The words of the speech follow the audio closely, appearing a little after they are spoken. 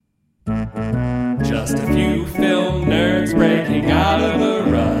Just a few film nerds breaking out of a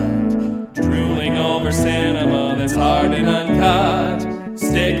rut, drooling over cinema that's hard and uncut.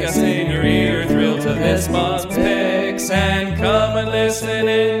 Stick us in your ear, thrill to this month's picks, and come and listen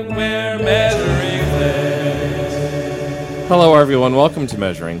in, we're Measuring Flicks. Hello everyone, welcome to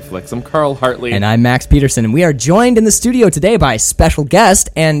Measuring Flicks. I'm Carl Hartley. And I'm Max Peterson, and we are joined in the studio today by special guest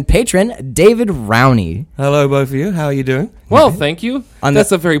and patron, David Rowney. Hello, both of you. How are you doing? Well, thank you.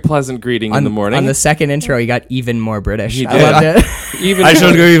 That's a very pleasant greeting in the morning. On the second intro, he got even more British. He I did. loved it. I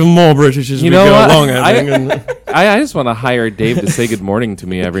should go even more British as we go along. I just want to hire Dave to say good morning to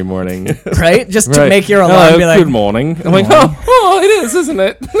me every morning. Right? Just to make your alarm Hello, be like, good morning. I'm like, oh, it is, isn't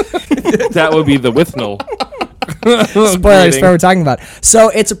it? That would be the Withnell. Spoilers for what we're talking about. So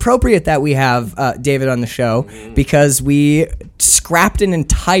it's appropriate that we have David on the show because we scrapped an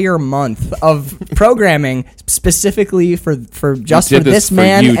entire month of programming specifically for this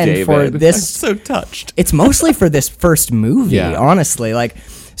man you, and David. for this. I'm so touched. It's mostly for this first movie, honestly.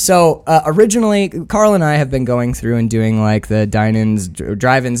 So originally, Carl and I have been going through and doing like the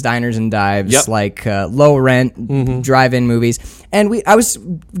drive-ins, diners, and dives, like low rent drive-in movies. And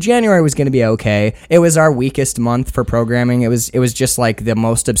January was going to be okay. It was our weakest month for programming. It was just like the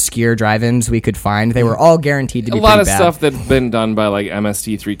most obscure drive-ins we could find. They were all guaranteed to be a lot of bad. stuff that's been done by like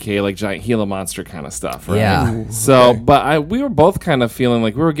MST3K, like Giant Gila Monster kind of stuff, right? Yeah. So, but we were both kind of feeling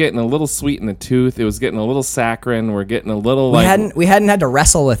like we were getting a little sweet in the tooth. It was getting a little saccharine. We're getting a little we hadn't had to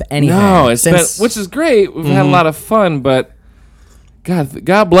wrestle with anything. No, which is great. We've had a lot of fun, but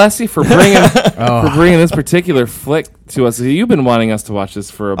God bless you for bringing this particular flick to us. You've been wanting us to watch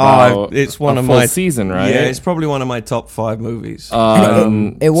this for about it's one a of full my season, right? Yeah, it's probably one of my top 5 movies.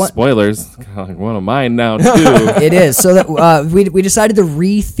 Spoilers, like one of mine now too. It is. So that we decided to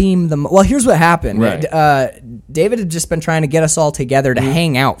re-theme them. Well, here's what happened. Right. David had just been trying to get us all together to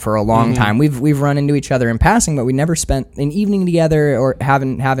hang out for a long time. We've run into each other in passing, but we never spent an evening together or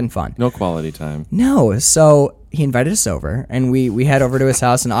having fun. No quality time. No. So he invited us over, and we head over to his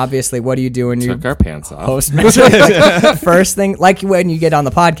house, and obviously, what do you do when you took our pants off? Host first thing, like when you get on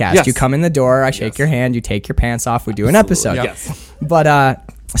the podcast, you come in the door, I shake your hand, you take your pants off, we do an episode. Yes. But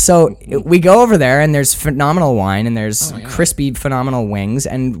so we go over there, and there's phenomenal wine, and there's crispy, phenomenal wings,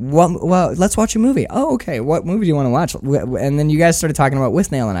 and well, let's watch a movie. Oh, okay. What movie do you want to watch? And then you guys started talking about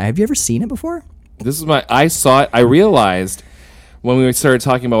Withnell and I. Have you ever seen it before? I saw it. I realized when we started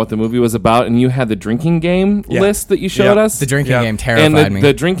talking about what the movie was about, and you had the drinking game list that you showed us. The drinking game terrified me.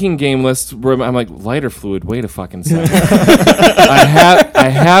 The drinking game list, I'm like, lighter fluid, wait a fucking second. I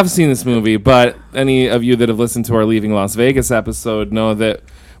have seen this movie, but any of you that have listened to our Leaving Las Vegas episode know that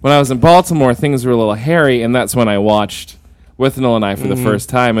when I was in Baltimore, things were a little hairy, and that's when I watched Withnell and I for the first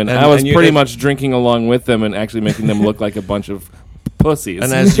time, and I was pretty much drinking along with them and actually making them look like a bunch of pussies.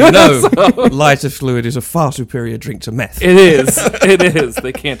 And as you know, lighter fluid is a far superior drink to meth. It is. It is.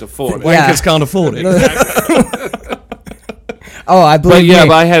 They can't afford it. Wankers can't afford it. I believe But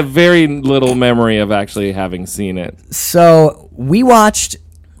I have very little memory of actually having seen it. So we watched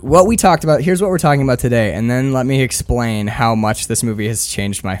what we talked about. Here's what we're talking about today, and then let me explain how much this movie has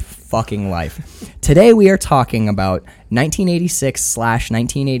changed my fucking life. Today we are talking about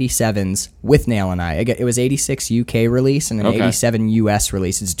 1986/1987's Withnell and I. It was 86 UK release and an 87 US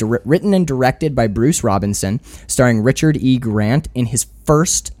release. It's written and directed by Bruce Robinson, starring Richard E. Grant in his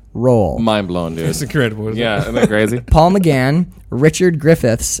first role. Mind blown, dude. It's incredible, isn't it? Isn't that crazy? Paul McGann, Richard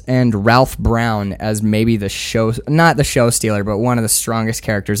Griffiths, and Ralph Brown as maybe not the show stealer, but one of the strongest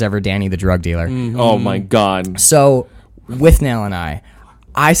characters ever, Danny the drug dealer. Oh my God. So, Withnell and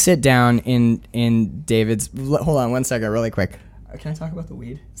I sit down in David's. Hold on 1 second, really quick. Can I talk about the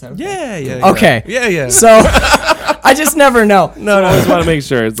weed? Is that okay? Yeah. Okay. Yeah. So, I just never know. No. I just want to make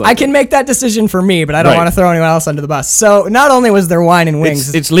sure it's like I can make that decision for me, but I don't want to throw anyone else under the bus. So, not only was there wine and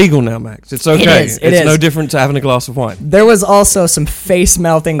wings. It's legal now, Max. It's okay. It is. It's no different to having a glass of wine. There was also some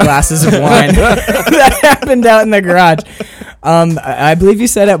face-melting glasses of wine that happened out in the garage. I believe you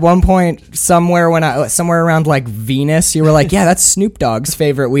said at one point somewhere around like Venus, you were like, "Yeah, that's Snoop Dogg's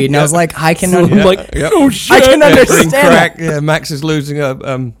favorite weed," and I was like, "I can oh shit, I can understand crack. that." Yeah, Max is losing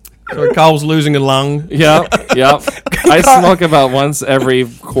Carl's losing a lung. Yep. I smoke about once every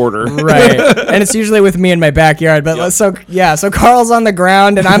quarter. Right, and it's usually with me in my backyard. But so Carl's on the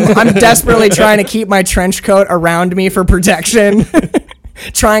ground, and I'm desperately trying to keep my trench coat around me for protection.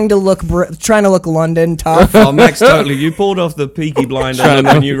 Trying to look London tough. Oh, Max, totally. You pulled off the Peaky Blinder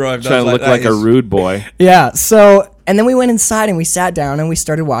when you arrived. Trying to look like a rude boy. Yeah. So, and then we went inside and we sat down and we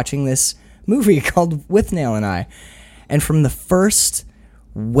started watching this movie called Withnell and I. And from the first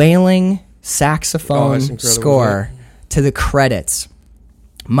wailing saxophone score to the credits,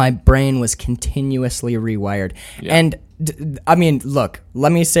 my brain was continuously rewired. Yeah. And I mean, look,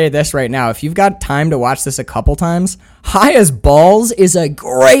 let me say this right now. If you've got time to watch this a couple times, High as Balls is a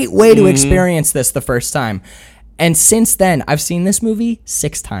great way to experience this the first time. And since then, I've seen this movie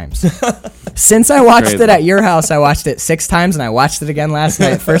 6 times. Since I watched it at your house, I watched it 6 times, and I watched it again last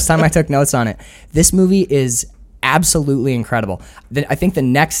night. First time I took notes on it. This movie is absolutely incredible. I think the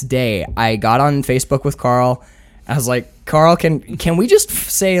next day, I got on Facebook with Carl. I was like, Carl, can we just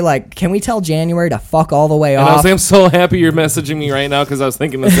say, like, can we tell January to fuck all the way off? And I was like, I'm so happy you're messaging me right now, because I was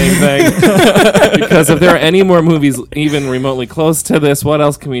thinking the same thing. Because if there are any more movies even remotely close to this, what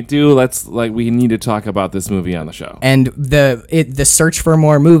else can we do? We need to talk about this movie on the show. And the search for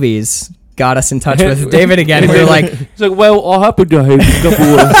more movies got us in touch with David again. We were like, it's like, well, I happen to have a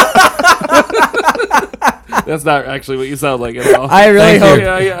couple of... That's not actually what you sound like at all. I really hope.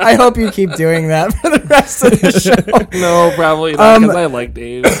 Yeah. I hope you keep doing that for the rest of the show. No, probably not, because I like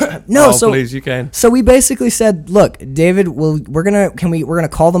Dave. No, please, you can. So we basically said, look, David, we're gonna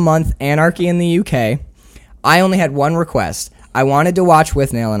call the month Anarchy in the UK. I only had one request. I wanted to watch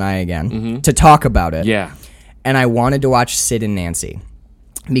With Nail and I again to talk about it. Yeah. And I wanted to watch Sid and Nancy,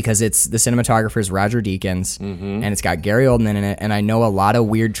 because it's the cinematographer's Roger Deakins, and it's got Gary Oldman in it, and I know a lot of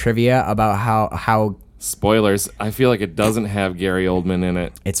weird trivia about how Spoilers, I feel like it doesn't have Gary Oldman in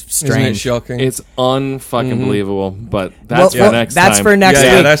it. it's Isn't it strange. shocking? It's unfucking believable, but that's Well, for next that's time. for next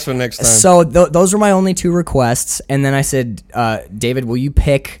yeah, week. that's for next time. So those were my only 2 requests, and then I said, David, will you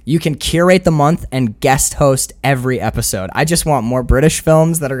pick? You can curate the month and guest host every episode. I just want more British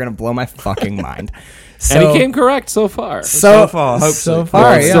films that are gonna blow my fucking mind. So, And he came correct so far. So far, hopefully. so Well,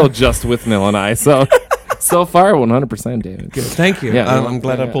 far, it's yeah. still just with Nil and I, so so far 100%, David. Good. Thank you. Yeah, I'm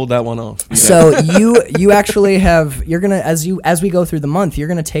glad I pulled that one off. So you actually you're gonna as we go through the month, you're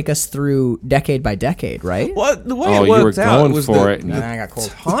gonna take us through decade by decade, right? What the way Oh, it you were worked out going was for it. I got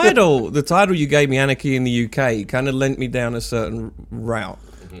cold. the title you gave me, Anarchy in the UK, kind of lent me down a certain route.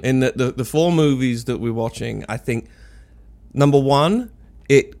 In that the 4 movies that we're watching, I think, number one,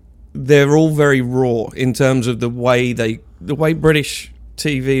 they're all very raw in terms of the way British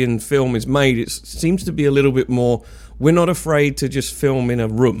TV and film is made. It seems to be a little bit more, we're not afraid to just film in a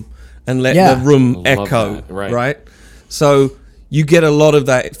room and let the room I love echo, that, right. right? So you get a lot of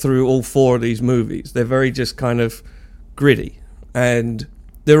that through all 4 of these movies. They're very just kind of gritty. And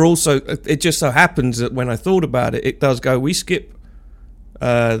they're also, it just so happens that when I thought about it, it does go, we skip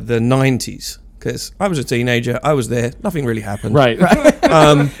the 90s. Because I was a teenager, I was there, nothing really happened. Right.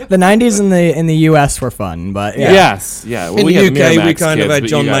 The 90s in the US were fun, but yeah. Yes. Yeah. Well, In we the had UK, we Miramax kind of kids, had but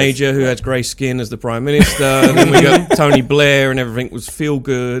John you guys- Major, who had grey skin, as the Prime Minister. And then we got Tony Blair, and everything was feel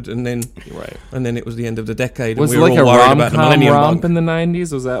good. And then Right. it was the end of the decade. Was and it we were like all a worried about the rom-com Millennium romp Bug. in the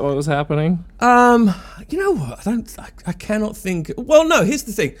 90s? Was that what was happening? You know what? I cannot think. Well, no. Here's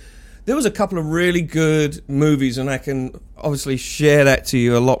the thing. There was a couple of really good movies, and I can obviously share that to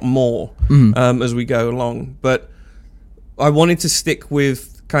you a lot more as we go along. But I wanted to stick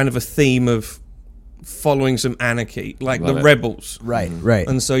with kind of a theme of following some anarchy, like Love the it. Rebels. Right, right.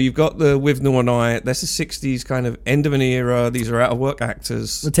 And so you've got the With No and I. That's a 60s kind of end of an era. These are out of work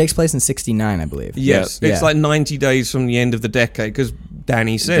actors. It takes place in 69, I believe. Yes, Yeah. it's like 90 days from the end of the decade, because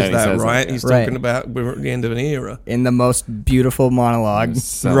Danny says that, right? yeah. He's Right. talking about we're at the end of an era. In the most beautiful monologue.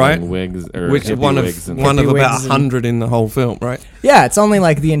 Selling Right. wigs, or Which is hippie one wigs of and- one of Hippie about wigs and- 100 in the whole film, right? Yeah, it's only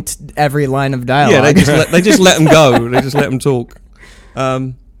like every line of dialogue. Yeah, they just let them go. They just let them talk.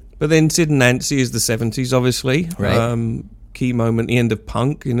 But then Sid and Nancy is the 70s, obviously. Right. Key moment, the end of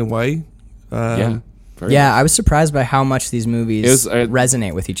punk in a way. yeah. Very Yeah, I was surprised by how much these movies It was,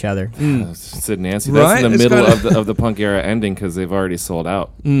 resonate with each other. Sid and Nancy. That's Right? in the It's middle kinda- of the punk era ending, because they've already sold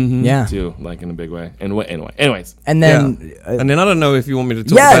out Yeah. too, like in a big way. Anyway, anyways, And then And then I don't know if you want me to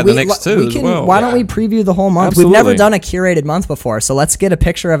talk about the next two as well. Why don't we preview the whole month? Absolutely. We've never done a curated month before, so let's get a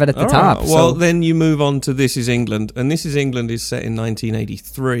picture of it at the All top. right. Well, So- then you move on to This Is England, and This Is England is set in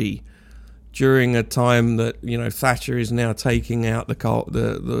 1983, during a time that Thatcher is now taking out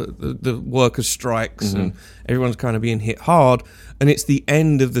the workers' strikes, and everyone's kind of being hit hard, and it's the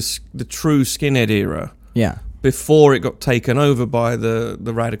end of the true skinhead era. yeah. Before it got taken over by the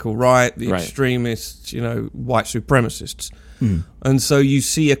radical right, the Right. extremists, white supremacists. And so you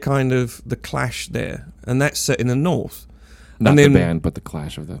see a kind of the clash there, and that's set in the north. not and the then, band, but the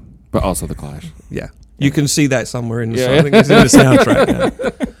Clash of them, but also the Clash. Yeah. You can see that somewhere in the Yeah. song. I think it's in the soundtrack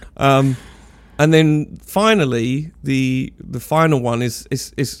now. And then finally, the final one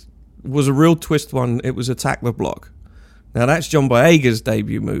was a real twist one. It was Attack the Block. Now, that's John Boyega's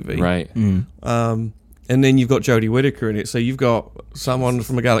debut movie. Right. And then you've got Jodie Whittaker in it. So you've got someone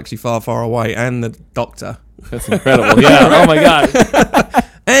from a galaxy far, far away and the Doctor. That's incredible. Yeah. Oh my God.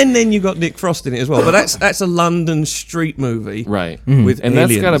 And then you got Nick Frost in it as well. But that's a London street movie. Right. With And aliens.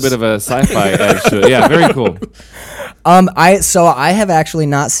 that's got a bit of a sci-fi edge to it. Yeah, very cool. I have actually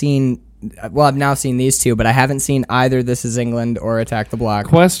not seen. Well, I've now seen these two, but I haven't seen either This Is England or Attack the Block.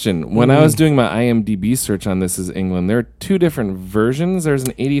 Question. When I was doing my IMDb search on This Is England, there are two different versions. There's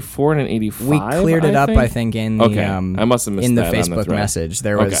an 84 and an 85. We cleared it up, I think, in the Okay. I must have missed in the that on the Facebook thread. message.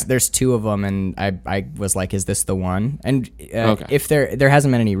 There's two of them, and I was like, "Is this the one?" And Okay. if there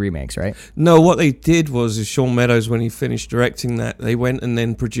hasn't been any remakes, right? No, what they did was Sean Meadows, when he finished directing that, they went and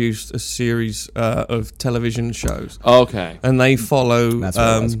then produced a series of television shows. Okay. And they follow That's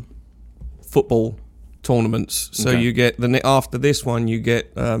what it was. football tournaments. So Okay. you get after this one, you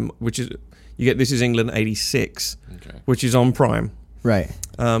get This Is England '86, Okay. which is on Prime. Right.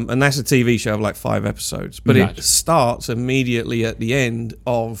 And that's a TV show of like 5 episodes, but Gotcha. it starts immediately at the end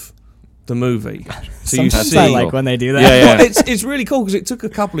of the movie. So Sometimes you see, I like when they do that. Yeah, yeah. Well, it's really cool because it took a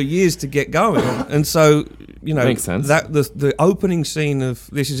couple of years to get going, and so Makes sense. that the opening scene of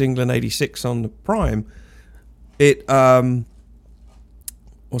This Is England '86 on the Prime,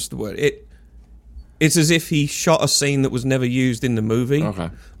 what's the word? It's as if he shot a scene that was never used in the movie, Okay.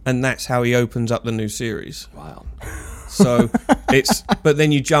 and that's how he opens up the new series. Wow. So but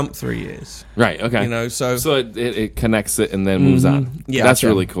then you jump 3 years, Right. Okay. so it connects it and then moves on. Yeah. That's Gotcha.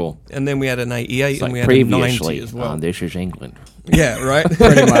 really cool. and then we had an '88 It's and like we had a '90 previously as well. on This Is England. Yeah, right.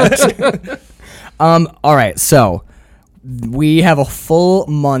 Pretty much. All right, so we have a full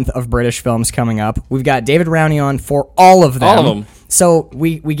month of British films coming up. We've got David Rowney on for all of them. All of them. So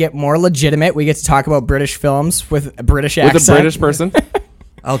we get more legitimate. We get to talk about British films with a British With accent. a British person.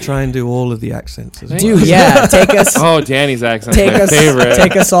 I'll try and do all of the accents as well. Dude, yeah, take us. Oh, Danny's accent. Take my us, favorite.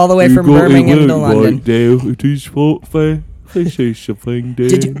 take us all the way from Birmingham to London.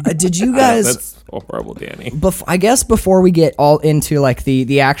 Did you guys? That's horrible, Danny. I guess before we get all into like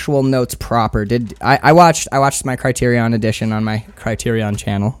the actual notes proper, I watched my Criterion edition on my Criterion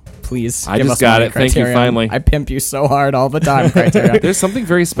channel. Please, I give just us got money, it. Thank you, Criterion. finally. I pimp you so hard all the time, Criterion. There's something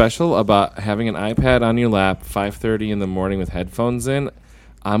very special about having an iPad on your lap, 5:30 in the morning with headphones in,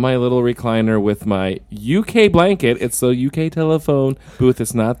 on my little recliner with my UK blanket. It's the UK telephone booth.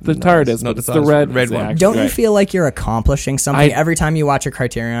 It's not the TARDIS, not but it's the the TARDIS, red red one. one. Don't you Right. feel like you're accomplishing something I- every time you watch a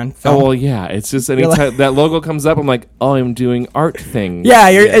Criterion film? Oh well, yeah. It's just anytime like- that logo comes up, I'm like, oh, I'm doing art things. Yeah,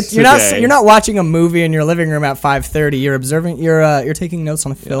 yes, you're not today. you're not watching a movie in your living room at 5:30. You're observing. You're taking notes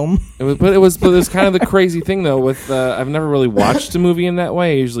on a film. But it was kind of the crazy thing though. With I've never really watched a movie in that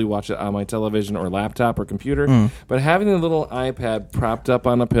way. I usually watch it on my television or laptop or computer. But having the little iPad propped up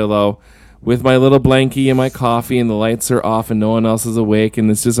on a pillow, with my little blankie and my coffee, and the lights are off and no one else is awake, and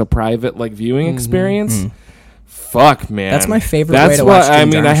it's just a private like viewing experience. Fuck, man. That's my favorite That's way to what, watch I Jim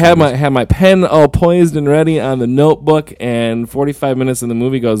mean, I Jarmusch had my pen all poised and ready on the notebook, and 45 minutes in the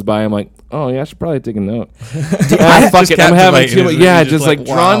movie goes by. I'm like, oh yeah, I should probably take a note. Fuck Just it, I'm having captivating, too much. isn't it? Yeah, You're just just like like,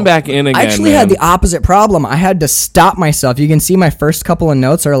 drawn wow. back in again. I actually had man. the opposite problem. I had to stop myself. You can see my first couple of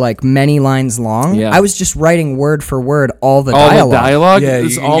notes are like many lines long. Yeah. I was just writing word for word all the all dialogue. the dialogue. Yeah,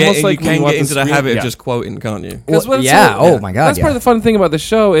 It's you almost get, like you when can watch get into the screen- habit yeah. of just quoting, can't you? That's what it's yeah. like- Oh my god. That's yeah. part of the fun thing about the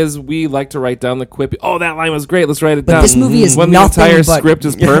show is we like to write down the quip. Oh, that line was great. Let's write it But down. this movie is when nothing the entire but- script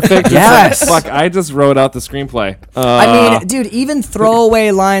is perfect. it's Yes. like, fuck. I just wrote out the screenplay. I mean, dude, even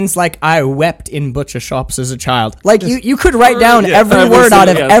throwaway lines like "I wept in butcher shops as a child." Like you could write down Yeah, every every word out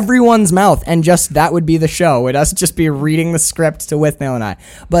of single- yes. everyone's mouth, and just that would be the show. It us just be reading the script to Withnail and I.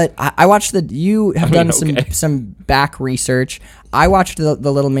 But I watched the. You have done okay. some back research. I watched the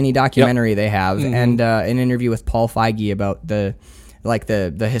little mini documentary they have, and an interview with Paul Feige about the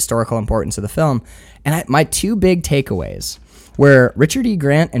historical importance of the film. And my two big takeaways were Richard E.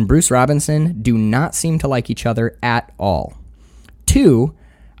 Grant and Bruce Robinson do not seem to like each other at all. 2,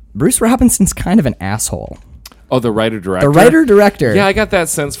 Bruce Robinson's kind of an asshole. oh, the writer-director. The writer-director. Yeah, I got that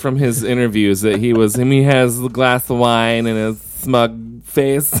sense from his interviews that he was. He has the glass of wine and his smug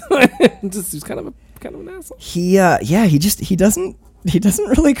face. Just he's kind of an asshole. He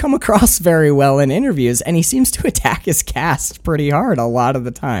doesn't really come across very well in interviews, and he seems to attack his cast pretty hard a lot of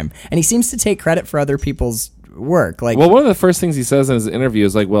the time. And he seems to take credit for other people's work. Like, Well, one of the first things he says in his interview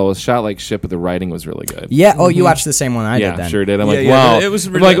is like, "Well, it was shot like shit, but the writing was really good." yeah. Oh, you watched the same one I Yeah, did then. sure did. I'm Yeah, like, yeah, wow. it was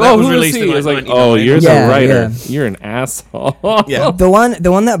I'm really- like, that oh, was who released is in, he? like, It's like, 99. oh, you're Yeah, the writer. yeah. You're an asshole. Yeah. The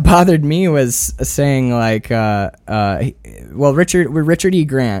one that bothered me was saying like, Richard E.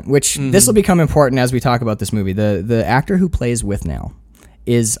 Grant, which this will become important as we talk about this movie. The actor who plays Withnail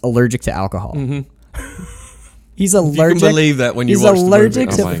is allergic to alcohol. He's allergic. You can believe that when you he's watch the movie. allergic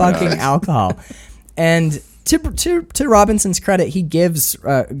Oh to my fucking God. alcohol, and. To Robinson's credit, he gives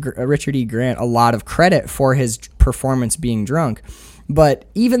Richard E. Grant a lot of credit for his performance being drunk. But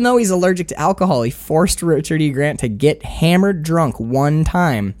even though he's allergic to alcohol, he forced Richard E. Grant to get hammered drunk one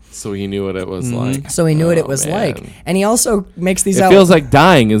time. So he knew what it was like. So he knew what it was man. like. And he also makes these It feels like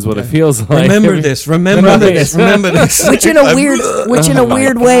dying is what it feels like. Remember this. Remember this. which in a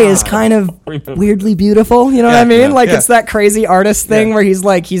weird way is kind of weirdly beautiful. You know what I mean? Like it's that crazy artist thing where he's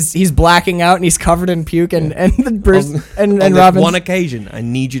like he's blacking out and he's covered in puke and Bruce and on Robin. one occasion, I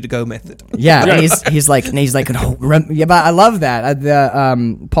need you to go method. Yeah, and he's like no, yeah, but I love that.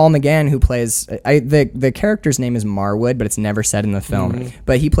 The Paul McGann who plays the character's name is Marwood, but it's never said in the film.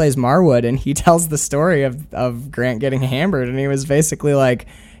 But he plays Marwood, and he tells the story of Grant getting hammered, and he was basically like,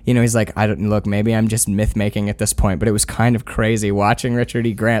 you know, he's like, I don't look, maybe I'm just myth making at this point, but it was kind of crazy watching Richard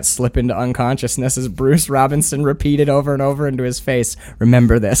E. Grant slip into unconsciousness as Bruce Robinson repeated over and over into his face,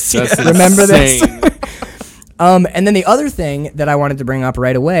 remember this, remember this. And then the other thing that I wanted to bring up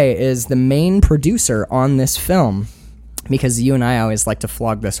right away is the main producer on this film, because you and I always like to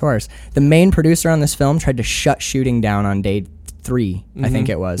flog this horse. The main producer on this film tried to shut shooting down on day 3, I think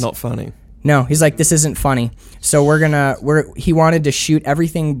it was. Not funny. No, he's like, this isn't funny. So he wanted to shoot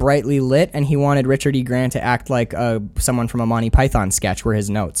everything brightly lit, and he wanted Richard E. Grant to act like someone from a Monty Python sketch were his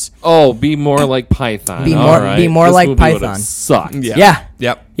notes. Oh, be more like Python. Be All more This like movie Python. would've sucked. Yeah.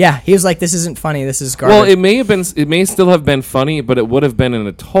 Yep. Yeah, he was like, this isn't funny, this is garbage. Well, it may still have been funny, but it would have been in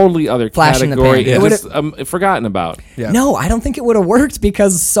a totally other Flash in the category. pan. It It just forgotten about. Yeah. No, I don't think it would have worked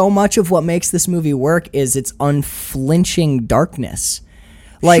because so much of what makes this movie work is its unflinching darkness.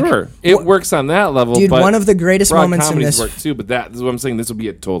 Like, Sure, it works on that level. dude, but one of the greatest broad moments in comedies this. work too, but that is what I'm saying. This would be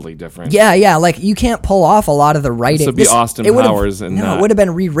a totally different. Yeah, like you can't pull off a lot of the writing. This would be Austin it would've- Powers and no, not- it would have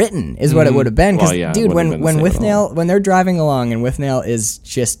been rewritten, is what it would have been. Because Well, yeah, it dude, wouldn't have when been the same at all. when they're driving along and Withnail is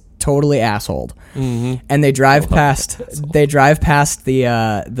just totally assholed, and they drive past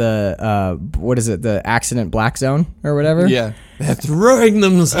the what is it, the accident black zone or whatever. Yeah. They're throwing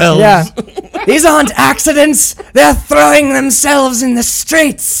themselves. Yeah. These aren't accidents. They're throwing themselves in the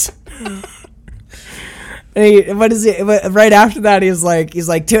streets. And right after that, he's like,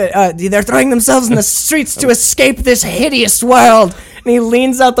 they're throwing themselves in the streets to escape this hideous world. And he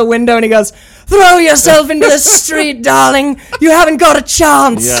leans out the window and he goes, "Throw yourself into the street, darling. You haven't got a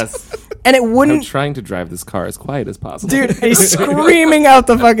chance." Yes. And it I'm wouldn't, trying to drive this car as quiet as possible. dude. He's screaming out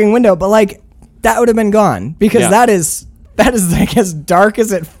the fucking window, but like that would have been gone because Yeah. that is like as dark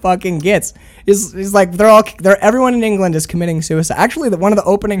as it fucking gets. Is like everyone in England is committing suicide. Actually, one of the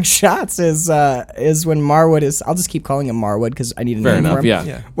opening shots is when Marwood is. I'll just keep calling him Marwood because I need a Fair name enough. for him.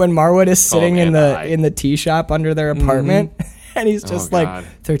 Yeah. When Marwood is sitting in man, the tea shop under their apartment, and he's just like, God.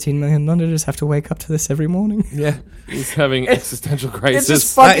 13 million Londoners have to wake up to this every morning. Yeah. He's having existential It's crisis.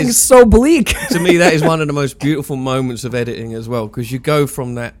 just fucking is- so bleak. To me, that is one of the most beautiful moments of editing as well, because you go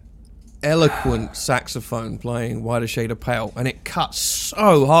from that eloquent saxophone playing Whiter Shade of Pale, and it cuts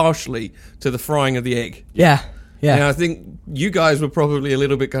so harshly to the frying of the egg. Yeah. And I think you guys were probably a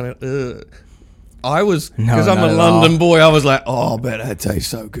little bit kind of, ugh. I was, No, because I'm not a at London all. boy, I was like, oh, I bet that tastes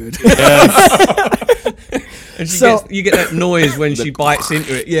so good. And you get that noise when she bites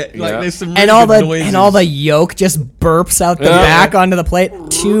into it. Yeah, like Yeah. there's some really And all good the noises. and all the yolk just burps out the Yeah. back onto the plate.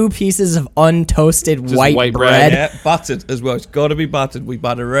 2 pieces of untoasted Just white white bread. bread. Yeah, buttered as well. It's got to be buttered. We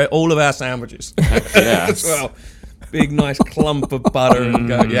butter all of our sandwiches Yes. as well. Big nice clump of butter and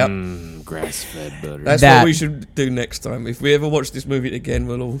go. Yep, Grass-fed butter. that's That- what we should do next time. If we ever watch this movie again,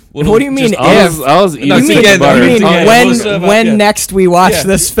 we'll What do you mean just- if? I was eating No, You mean, together, butter. you mean together. when We'll serve up, when yeah. next we watch Yeah.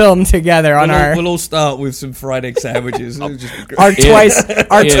 this film together on We'll all start with some fried egg sandwiches. It'll just be great.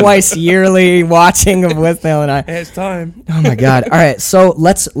 our Yeah. twice yearly watching of Withnail and I. Yeah, it's time. Oh my god! All right, so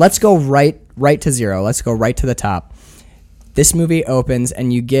let's go right to zero. Let's go right to the top. This movie opens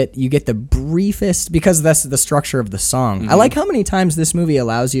and you get the briefest, because that's the structure of the song. I like how many times this movie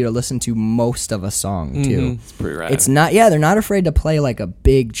allows you to listen to most of a song too. It's pretty rad. It's not, they're not afraid to play like a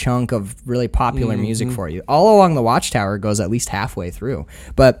big chunk of really popular music for you. All Along the Watchtower goes at least halfway through.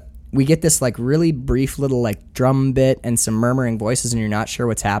 But we get this like really brief little like drum bit and some murmuring voices and you're not sure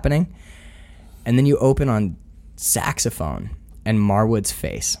what's happening. And then you open on saxophone and Marwood's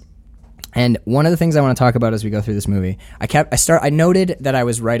face. And one of the things I want to talk about as we go through this movie, I noted that I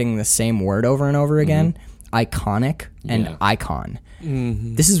was writing the same word over and over again, iconic and Yeah. icon.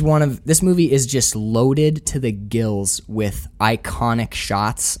 This movie is just loaded to the gills with iconic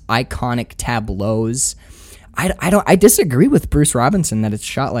shots, iconic tableaus. I disagree with Bruce Robinson that it's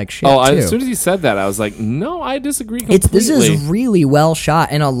shot like shit. too. As soon as you said that, I was like, no, I disagree completely. This is really well shot,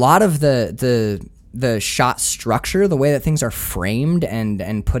 and a lot of the shot structure, the way that things are framed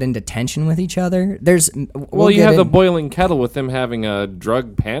and put into tension with each other. Well, you have the boiling kettle with him having a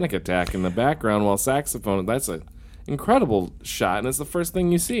drug panic attack in the background while saxophone. That's an incredible shot, and it's the first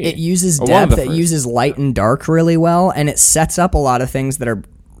thing you see. It uses Or one of depth, the it first. uses light and dark really well, and it sets up a lot of things that are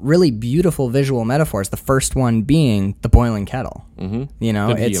really beautiful visual metaphors. The first one being the boiling kettle. Mm-hmm. You know,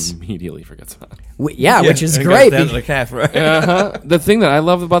 That he it's immediately forgets about. which is and great. goes down to the calf, right? The thing that I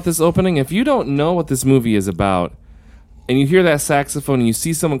love about this opening, if you don't know what this movie is about, and you hear that saxophone and you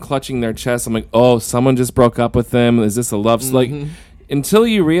see someone clutching their chest, I'm like, oh, someone just broke up with them. Is this a love? Like, until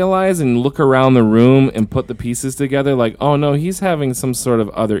you realize and look around the room and put the pieces together, like, oh no, he's having some sort of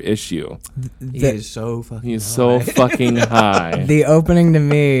other issue. He is so fucking. He's so fucking high. The opening to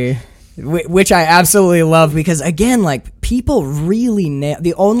me, which I absolutely love, because again, like, people really nail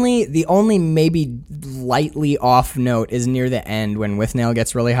the only maybe lightly off note is near the end when Withnail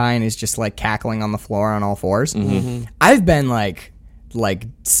gets really high and is just like cackling on the floor on all fours. I've been like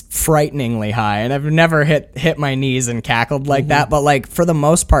frighteningly high, and I've never hit my knees and cackled like that, but like for the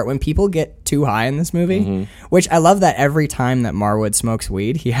most part, when people get too high in this movie, which I love that every time that Marwood smokes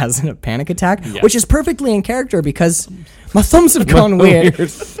weed he has a panic attack, which is perfectly in character because my thumbs have gone weird.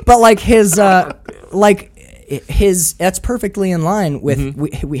 But like his that's perfectly in line with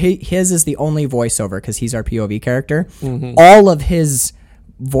his is the only voiceover because he's our POV character. All of his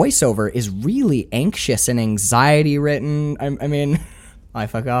voiceover is really anxious and anxiety written. I mean, I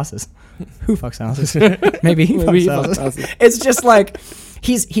fuck houses. Who fucks houses? Maybe he fucks houses. It's just like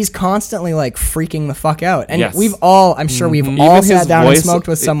he's constantly like freaking the fuck out, and Yes. we've all, I'm sure we've all Even sat his down voice- and smoked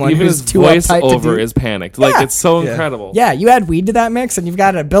with someone even who's his too voice uptight to over do. is panicked. Like, Yeah. it's so incredible. Yeah, you add weed to that mix, and you've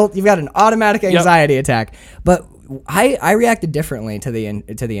got an automatic anxiety attack. But I reacted differently to the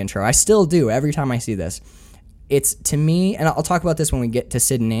intro. I still do every time I see this. It's, to me, and I'll talk about this when we get to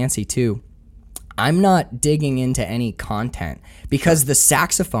Sid and Nancy too. I'm not digging into any content because the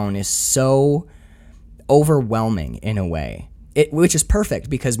saxophone is so overwhelming in a way. Which is perfect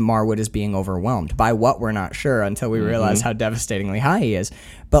because Marwood is being overwhelmed by what we're not sure until we realize how devastatingly high he is.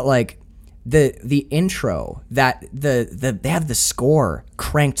 But like the intro, that they have the score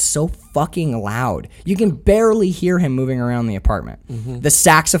cranked so fucking loud you can barely hear him moving around the apartment. The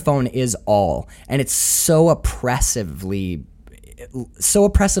saxophone is all, and it's so oppressively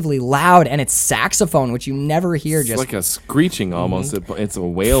loud, and it's saxophone, which you never hear. It's just like a screeching almost. It's a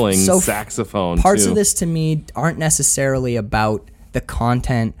wailing saxophone. Parts too. of this to me aren't necessarily about the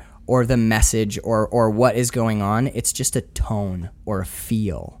content or the message or what is going on. It's just a tone or a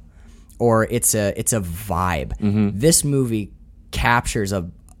feel, or it's a vibe. This movie captures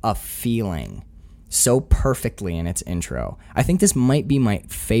a feeling so perfectly in its intro. I think this might be my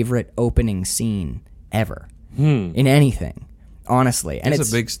favorite opening scene ever in anything. Honestly, and It's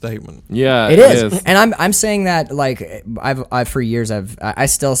a big statement. Yeah, it is. And I'm saying that, like, I've for years I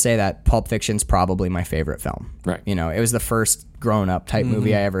still say that Pulp Fiction's probably my favorite film. Right. You know, it was the first grown up type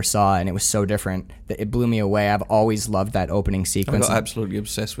movie I ever saw, and it was so different that it blew me away. I've always loved that opening I sequence. got absolutely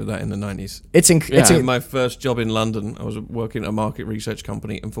obsessed with that in the 90s. It's My first job in London, I was working at a market research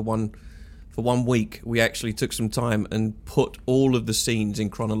company, and for one week, we actually took some time and put all of the scenes in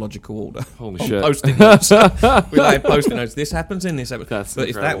chronological order. Holy on shit. Post-it notes. We like post-it notes. This happens in this happens. That's but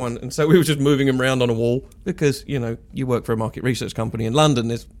it's that incredible. one. And so we were just moving them around on a wall because, you know, you work for a market research company in London.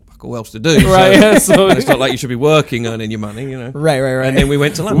 There's fuck all else to do. Right, yeah, so- and it's not like you should be working, earning your money, you know. right. And then we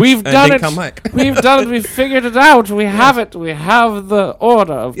went to lunch. We've and done then it. Come back. We've done it. We figured it out. We have it. We have the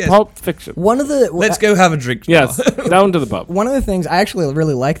order of Yes. Pulp Fiction. One of the Let's go have a drink. Yes, down to the pub. One of the things I actually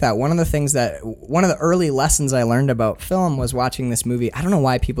really like that. One of the early lessons I learned about film was watching this movie. I don't know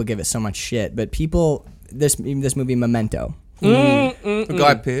why people give it so much shit, but this movie Memento.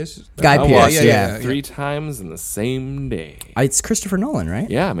 Guy Pearce. Guy I Pearce, watched it yeah. 3 times in the same day. It's Christopher Nolan, right?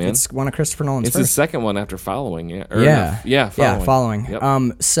 Yeah, man. It's one of Christopher Nolan's It's the first. second one after Following. Yeah. Or Following.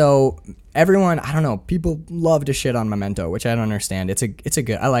 Yep. So everyone, I don't know, people love to shit on Memento, which I don't understand. It's a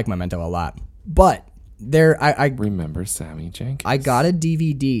good. I like Memento a lot, but I Remember Sammy Jenkins. I got a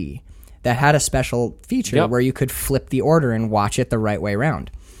DVD that had a special feature Yep. where you could flip the order and watch it the right way around,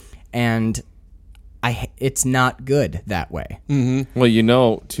 and it's not good that way. Well, you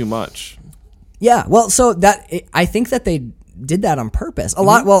know too much. Yeah, well, so I think that they did that on purpose. A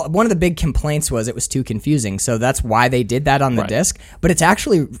lot. Well, one of the big complaints was it was too confusing, so that's why they did that on the Right. disc. But it's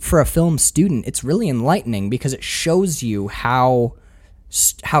actually, for a film student, it's really enlightening because it shows you how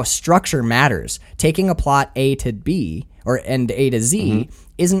structure matters. Taking a plot A to B and A to Z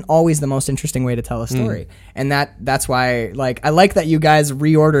isn't always the most interesting way to tell a story. And that's why, like, I like that you guys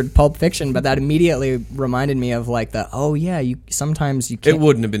reordered Pulp Fiction, but that immediately reminded me of like sometimes you can't. It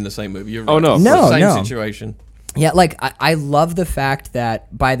wouldn't have been the same movie. You're Oh, right. no. No, Same no. situation. Yeah, like I love the fact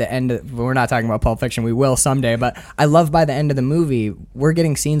that by the end of, we're not talking about Pulp Fiction, we will someday, but I love by the end of the movie we're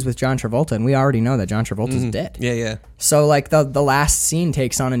getting scenes with John Travolta, and we already know that John Travolta's dead. Yeah. So like the last scene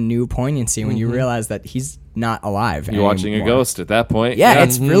takes on a new poignancy when you realize that he's not alive. You're watching a ghost at that point. Yeah,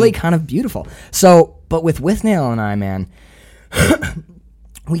 it's really kind of beautiful. So, but with Withnail and I, man,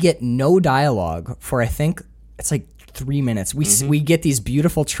 we get no dialogue for I think it's like 3 minutes. We get these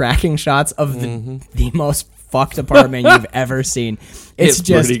beautiful tracking shots of the most fucked apartment you've ever seen. It's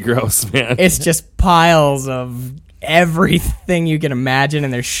just pretty gross, man. It's just piles of everything you can imagine,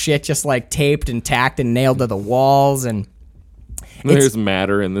 and there's shit just like taped and tacked and nailed to the walls, and there's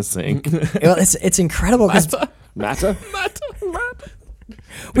matter in the sink. it's incredible because Matter?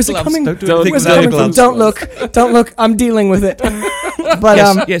 was it Gloves. coming? Don't do anything Was it without coming gloves. from? Don't look. I'm dealing with it.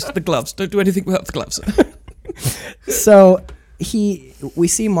 But Yes, the gloves. Don't do anything without the gloves. so we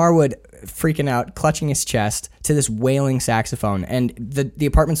see Marwood freaking out, clutching his chest to this wailing saxophone, and the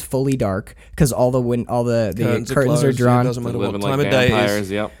apartment's fully dark because all the curtains are closed, drawn. It doesn't matter what Living time like of day it vampires,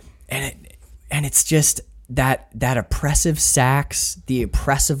 is. yep. and it's just that oppressive sax, the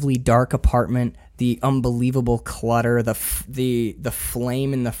oppressively dark apartment, the unbelievable clutter, the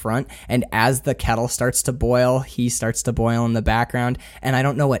flame in the front, and as the kettle starts to boil, he starts to boil in the background, and I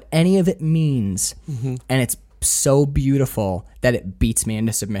don't know what any of it means, and it's so beautiful that it beats me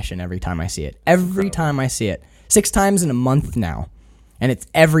into submission every time I see it. Every time I see it, 6 times in a month now, and it's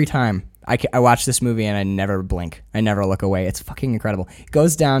every time I watch this movie and I never blink, I never look away. It's fucking incredible. It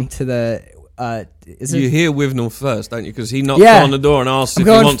goes down to the. You hear Withnail first, don't you? Because he knocks Yeah. on the door and asks if he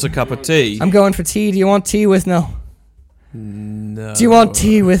going wants a cup of tea. I'm going for tea. Do you want tea with no? No. Do you want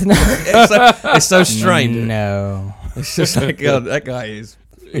tea with no? It's so strange. No. It's just like, God, that guy is.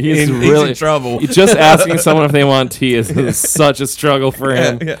 He's He's really in trouble. Just asking someone if they want tea is such a struggle for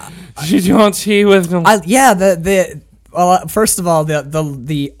him. Yeah. Did you want tea with them? Well, first of all,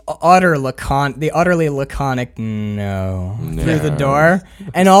 the utterly laconic no through the door,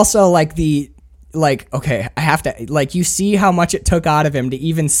 and also okay, I have to you see how much it took out of him to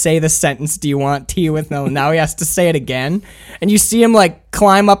even say the sentence. Do you want tea with no? Now he has to say it again, and you see him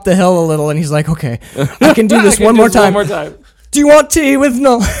climb up the hill a little, and he's like, okay, I can do this one more time. One more time. Do you want tea with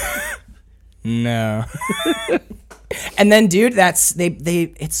no? No. And then, dude,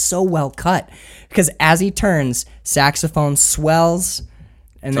 it's so well cut because as he turns, saxophone swells,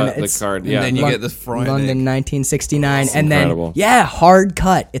 and then The it's card, And yeah. then you get the fried London, egg. 1969, That's and incredible. then hard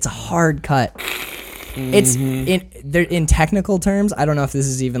cut. It's a hard cut. It's in technical terms. I don't know if this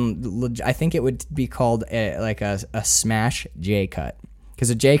is even. I think it would be called a smash J cut because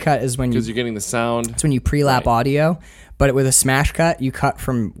a J cut is when Because you're getting the sound. it's when you pre-lap Right. audio, but with a smash cut, you cut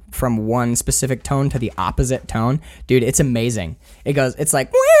from one specific tone to the opposite tone. Dude, it's amazing. It's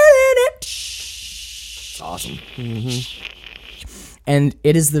like... It's awesome. And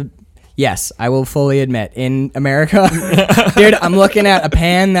it is yes, I will fully admit, in America, dude, I'm looking at a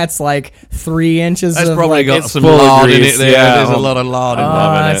pan that's 3 inches That's of probably got it's some full of lard in grease, it there. yeah. There's a lot of lard in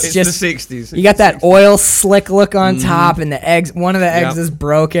loving it. it. It's just- the 60s. You got that oil slick look on top, and the eggs. One of the eggs Yeah. is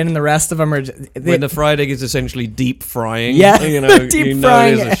broken, and the rest of them are. When the fried egg is essentially deep frying. Yeah, You know, deep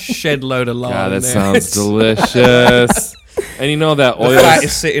frying there's a it. shed load of lard God, in that there. sounds delicious. And you know that oil fat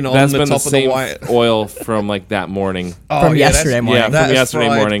is sitting on that's the been top the of the same white- oil from that morning. From yesterday morning. Yeah, from that is yesterday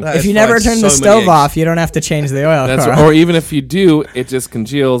fried- morning. that if is you never fried turn so the many stove eggs. off, you don't have to change the oil. That's Carl. or even if you do, it just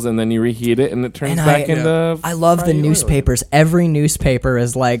congeals and then you reheat it and it turns And back into. I love the fried oil. newspapers. Every newspaper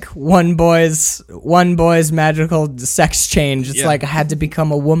is like one boy's magical sex change. It's Yeah. like I had to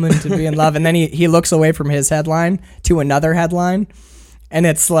become a woman to be in love, and then he looks away from his headline to another headline, and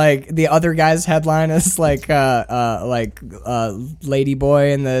it's like the other guy's headline is Lady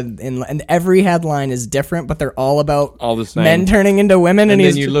Boy, and every headline is different, but they're all about All the same. men turning into women, And and then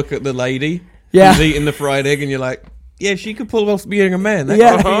he's you look at the lady Yeah. who's eating the fried egg, and you're like, yeah, she could pull off being a man. That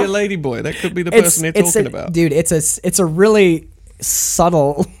Yeah. could be a lady boy. That could be the person they're talking about. Dude, it's a really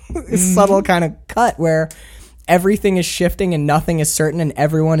subtle, subtle kind of cut where everything is shifting and nothing is certain and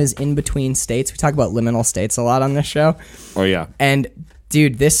everyone is in between states. We talk about liminal states a lot on this show. Oh yeah. And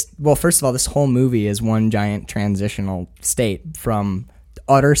dude, first of all, this whole movie is one giant transitional state from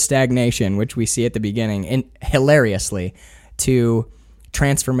utter stagnation, which we see at the beginning, and hilariously, to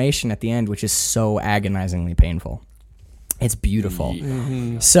transformation at the end, which is so agonizingly painful. It's beautiful.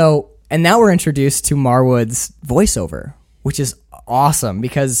 So, and now we're introduced to Marwood's voiceover, which is awesome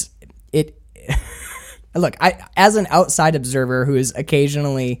because it. Look, as an outside observer who has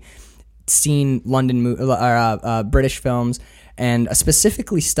occasionally seen British films and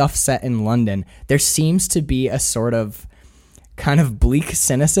specifically stuff set in London, there seems to be a sort of kind of bleak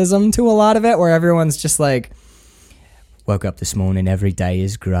cynicism to a lot of it, where everyone's just like, woke up this morning, every day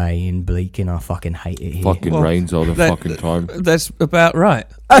is grey and bleak and I fucking hate it here. Fucking rains all the fucking time. That's about right.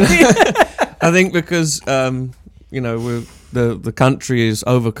 I think because the country is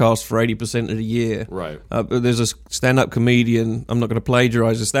overcast for 80% of the year. Right. There's a stand-up comedian. I'm not going to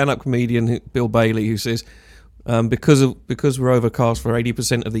plagiarize. A stand-up comedian, Bill Bailey, who says, because we're overcast for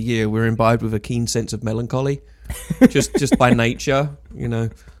 80% of the year, we're imbibed with a keen sense of melancholy, just by nature.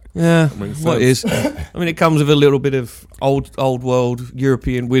 Yeah, what is? I mean, it comes with a little bit of old world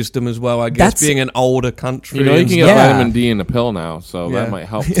European wisdom as well, I guess, being an older country. You can get vitamin D in a pill now, so that might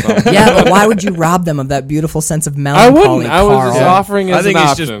help some. Yeah, but why would you rob them of that beautiful sense of I melancholy, wouldn't. I was just offering it as I think an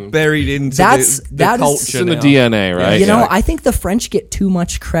it's option. just buried into the that culture is in the now. DNA, right? You know, I think the French get too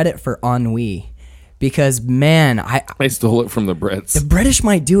much credit for ennui. Because, man, I stole it from the Brits. the British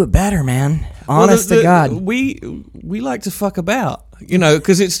might do it better, man. Honest to God. We like to fuck about,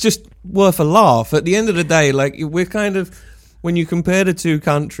 because it's just worth a laugh. At the end of the day, like, we're kind of, when you compare the two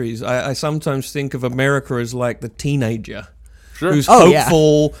countries, I sometimes think of America as like the teenager. Sure. Who's Oh, yeah.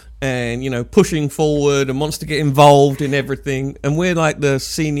 hopeful and, pushing forward and wants to get involved in everything. And we're like the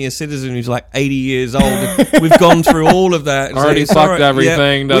senior citizen who's like 80 years old. And we've gone through all of that. And Already it's fucked all right.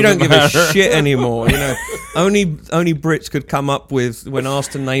 everything, Yeah, we don't doesn't give matter. a shit anymore. Only Brits could come up with, when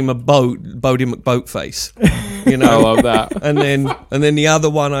asked to name a boat, Bodie McBoatface. I love that. And then the other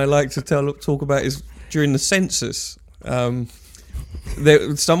one I like to talk about is during the census.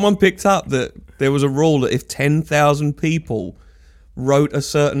 Someone picked up that there was a rule that if 10,000 people wrote a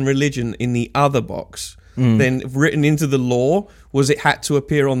certain religion in the other box, then written into the law was it had to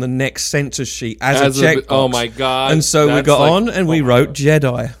appear on the next census sheet as a checkbox. Oh my God. And so we That's got like- on and we wrote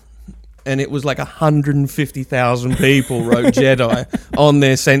Jedi. And it was like 150,000 people wrote Jedi on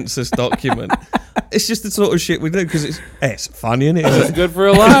their census document. It's just the sort of shit we do because it's funny, isn't it? It's good for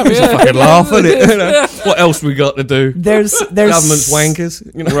a laugh. Just Yeah. fucking laugh at it. What else we got to do? There's Government's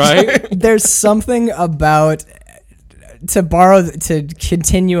wankers, Right? There's something about to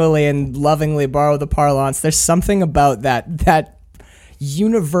continually and lovingly borrow the parlance. There's something about that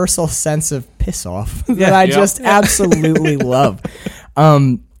universal sense of piss off that I just absolutely love.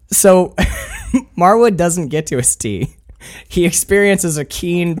 So Marwood doesn't get to his tea. He experiences a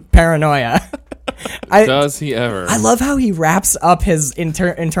keen paranoia. Does he ever? I love how he wraps up his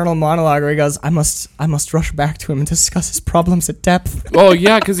internal monologue where he goes, I must rush back to him and discuss his problems at depth. Oh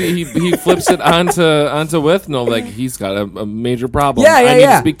yeah, because he flips it onto Withnail like he's got a major problem. Yeah, I need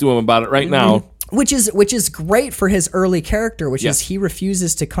to speak to him about it right now. Which is great for his early character, which is he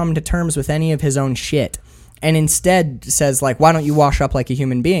refuses to come to terms with any of his own shit. And instead says, like, why don't you wash up like a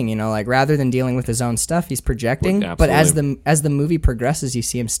human being? Like, rather than dealing with his own stuff, he's projecting. Absolutely. But as the movie progresses, you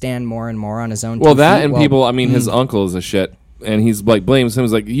see him stand more and more on his own. Well, 2 that feet. and people. I mean, his uncle is a shit, and he's like blames him.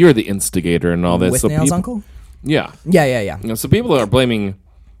 He's like, you're the instigator and all this. Withnail's uncle? Yeah. Yeah. So people are blaming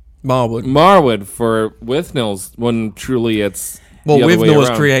Marwood. for Withnail's when truly it's. Well, the other way Withnail has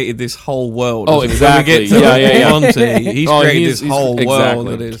around. created this whole world. Oh, doesn't he? When we exactly. get to Yeah. Monty, he's Oh, created he's- this whole world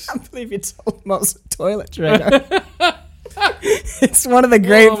exactly. that is. I believe you told most toilet trainer. It's one of the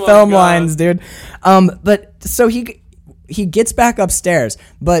great Oh my film God. lines, dude. But so he gets back upstairs,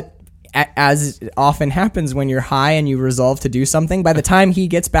 but as often happens when you're high and you resolve to do something, by the time he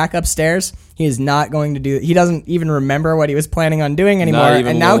gets back upstairs, he is not going to do. He doesn't even remember what he was planning on doing anymore, Not even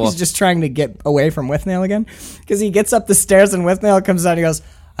and now little. he's just trying to get away from Withnail again because he gets up the stairs and Withnail comes out and he goes,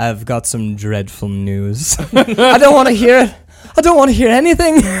 "I've got some dreadful news. I don't want to hear it. I don't want to hear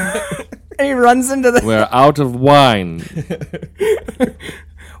anything." And he runs into the. We're out of wine.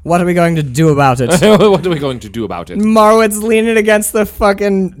 What are we going to do about it? What are we going to do about it? Marwood's leaning against the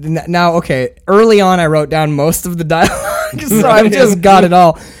fucking. Now, okay, early on I wrote down most of the dialogue, so I've just got it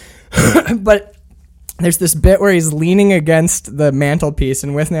all. But there's this bit where he's leaning against the mantelpiece,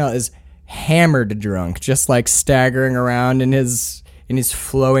 and Withnail is hammered drunk, just like staggering around in his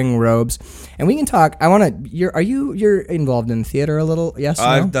flowing robes. And we can talk. I want to. You're involved in theater a little? Yes. Or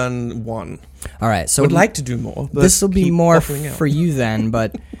I've no? done one. All right. So Would like to do more. But this will be keep more offering out. for you then,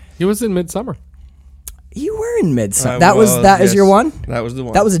 but. He was in Midsummer. You were in Midsummer. I That was yes. your one? That was the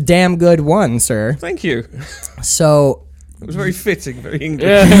one. That was a damn good one, sir. Thank you. So, It was very fitting, very English.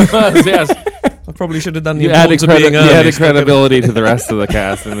 Yeah, he was. Yes. I probably should have done the You added, importance of being you added earnest. credibility to the rest of the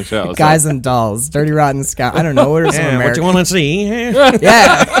cast in the show. so. Guys and Dolls, Dirty Rotten Scout. I don't know. What are some Yeah, what you American? want to see? Yeah.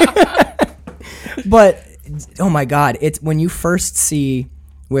 Yeah. But oh my God, it's when you first see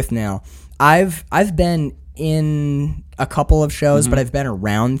Withnail. I've been in a couple of shows, but I've been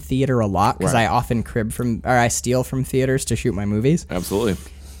around theater a lot because Right. I often I steal from theaters to shoot my movies. Absolutely.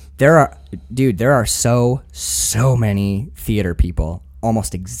 There are so many theater people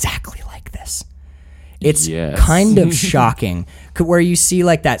almost exactly like this. It's Yes. kind of shocking, where you see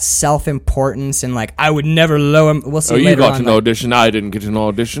like that self-importance and like I would never lower. We'll see. Oh, you later got on, an like, audition. I didn't get an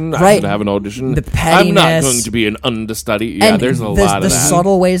audition. I Right. should have an audition. The I'm not pettiness. going to be an understudy. Yeah, and there's a lot of the that.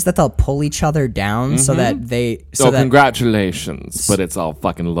 subtle ways that they'll pull each other down so that they. So that, congratulations, but it's all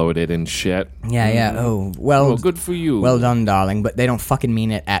fucking loaded and shit. yeah. Oh well. Oh, good for you. Well done, darling. But they don't fucking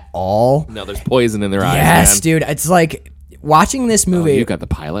mean it at all. No, there's poison in their eyes. Yes, man. dude. It's like watching this Oh, movie. you got the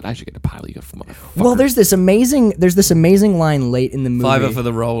pilot. I should get the pilot. You motherfucker. Well, there's this amazing line late in the movie. $5 for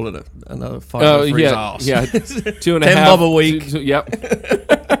the role and another $5 Oh for his yeah, ass. yeah. 2.5 $10 a week.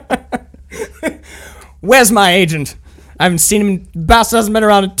 Yep. Where's my agent? I haven't seen him. Bastard hasn't been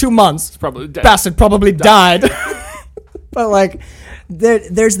around in 2 months. Probably dead. Bastard probably died. But like,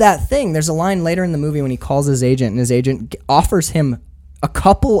 there's that thing. There's a line later in the movie when he calls his agent, and his agent offers him a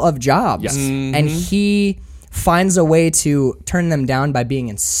couple of jobs, Yes. and he finds a way to turn them down by being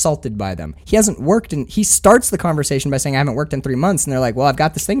insulted by them. He hasn't worked, and he starts the conversation by saying, "I haven't worked in 3 months," and they're like, "Well, I've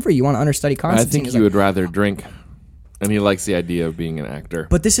got this thing for you. You want to understudy I Constantine?" think He's he like, would rather drink, and he likes the idea of being an actor.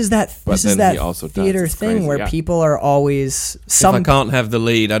 But this is that then he also does. theater It's thing crazy, where yeah. people are always If I can't have the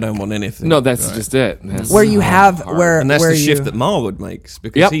lead, I don't want anything. No, that's just it. That's where you have hard. where And that's where the shift you, that Marwood makes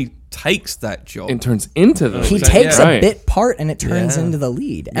because Yep. he takes that job. and turns into the. he lead. takes Yeah. a Right. bit part and it turns Yeah. into the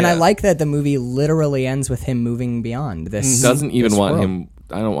lead. And I Yeah. like that the movie literally ends with him moving beyond this. Doesn't even this want world. him.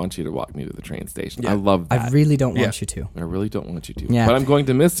 I don't want you to walk me to the train station. Yeah. I love that. I really don't want you to. I really don't want you to. Yeah. But I'm going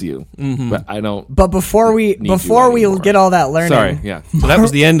to miss you. But I don't. But before we you anymore. get all that learning, Sorry. Yeah. So that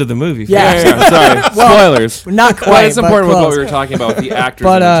was the end of the movie. Yeah. Yeah, sorry. Spoilers. not quite. Well, it's but important with what close. we were talking about with the actors.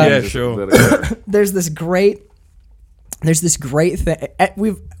 But, and the yeah, changes sure. that occur. There's this great thing.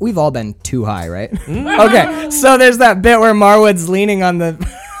 We've all been too high, right? Okay, so there's that bit where Marwood's leaning on the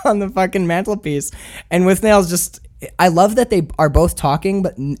on the fucking mantelpiece, and Withnail's just. I love that they are both talking,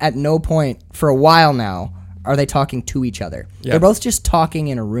 but at no point for a while now are they talking to each other. Yeah. They're both just talking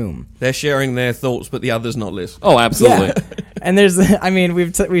in a room. They're sharing their thoughts, but the other's not listening. Oh, absolutely. And there's, I mean,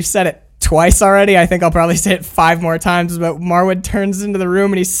 we've said it twice already. I think I'll probably say it 5 more times. But Marwood turns into the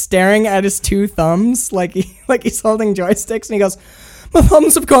room and he's staring at his 2 thumbs like he's holding joysticks, and he goes, "My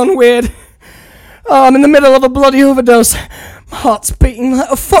thumbs have gone weird. Oh, I'm in the middle of a bloody overdose. My heart's beating like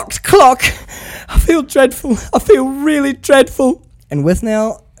a fucked clock. I feel dreadful. I feel really dreadful." And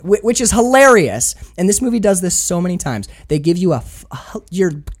Withnail, which is hilarious, and this movie does this so many times. They give you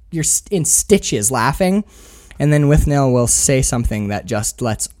you're in stitches laughing, and then Withnail will say something that just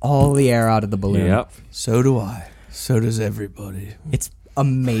lets all the air out of the balloon. Yep. So do I. So does everybody. It's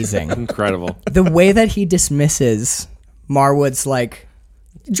amazing. Incredible. The way that he dismisses Marwood's like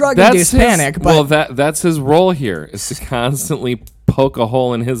drug-induced panic, but well, that's his role here, is to constantly poke a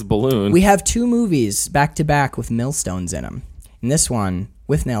hole in his balloon. we have 2 movies back to back with millstones in them. In this one,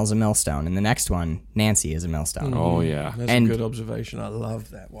 Withnail's a millstone, and the next one, Nancy is a millstone. Oh yeah. That's And- a good observation. I love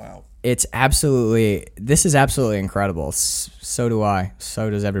that. Wow. This is absolutely incredible. So do I. So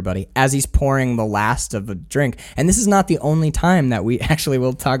does everybody. As he's pouring the last of a drink. And this is not the only time that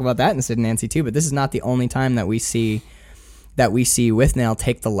we'll talk about that in Sid and Nancy too, but this is not the only time that we see Withnail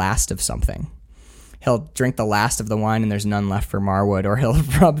take the last of something. He'll drink the last of the wine and there's none left for Marwood, or he'll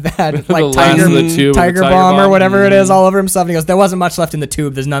rub that The like last of the tube of the tiger Tiger bomb or Bomb. whatever it is all over himself. And he goes, "There wasn't much left in the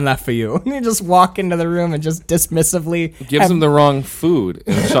tube. There's none left for you." And you just walk into the room and just dismissively Gives him the wrong food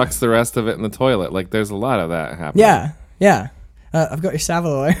and chucks the rest of it in the toilet. Like there's a lot of that happening. Yeah. I've got your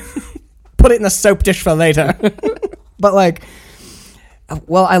Savoy. Put it in the soap dish for later. But like,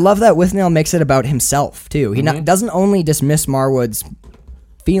 well, I love that Withnail makes it about himself too. He doesn't only dismiss Marwood's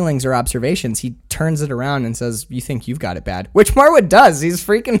feelings or observations. He turns it around and says, "You think you've got it bad," which Marwood does. He's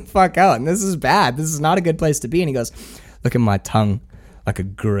freaking fuck out, and this is bad. This is not a good place to be. And he goes, "Look at my tongue, like a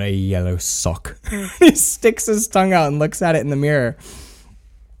gray yellow sock." He sticks his tongue out and looks at it in the mirror.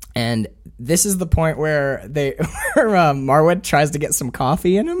 And this is the point where Marwood tries to get some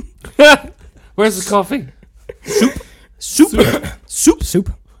coffee in him. Where's the coffee? Soup.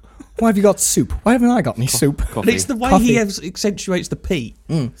 Why have you got soup? Why haven't I got any soup? Coffee. It's the way Coffee. he accentuates the P.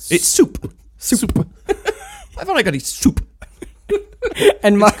 It's soup. Soup. Why haven't I got any soup?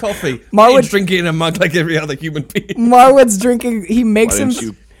 And Coffee. Marwood- He's drinking in a mug like every other human being. Marwood's drinking. He Why makes him. didn't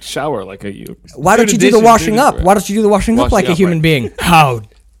you shower like a you? Why don't Do you the do the dishes, washing do up? the- Why don't you do the washing up Washing like a up, human right. being? How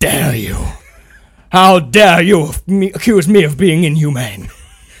dare you? How dare you accuse me of being inhumane?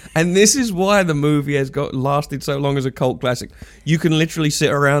 And this is why the movie has lasted so long as a cult classic. You can literally sit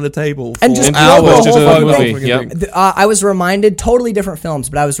around the table for And just quote hours the just whole quoting movie. the fucking Yep. thing. I was reminded, totally different films,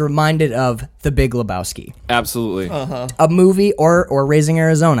 but I was reminded of The Big Lebowski. Absolutely. A movie, or Raising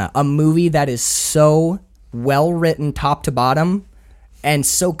Arizona, a movie that is so well written top to bottom, and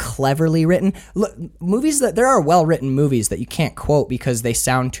so cleverly written. Look, there are well-written movies that you can't quote because they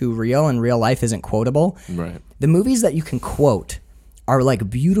sound too real and real life isn't quotable. Right. The movies that you can quote are like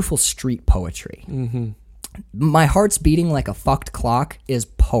beautiful street poetry. Mm-hmm. My Heart's Beating Like a Fucked Clock is a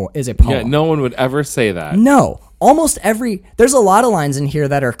poem. Yeah, no one would ever say that. No. There's a lot of lines in here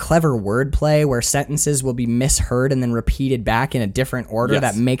that are clever wordplay where sentences will be misheard and then repeated back in a different order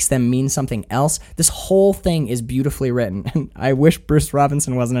that makes them mean something else. This whole thing is beautifully written. And I wish Bruce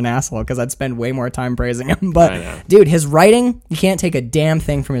Robinson wasn't an asshole because I'd spend way more time praising him. But, dude, his writing, you can't take a damn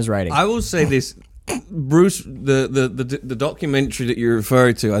thing from his writing. I will say this. Bruce, the documentary that you're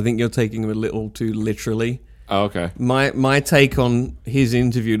referring to, I think you're taking him a little too literally. Oh, okay. My take on his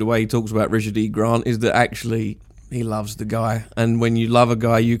interview, the way he talks about Richard E. Grant, is that actually he loves the guy, and when you love a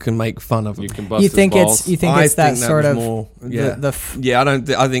guy, you can make fun of him. You can bust his balls. You think it's that sort of more, yeah.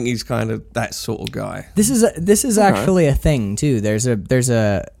 I think he's kind of that sort of guy. This is actually a thing too.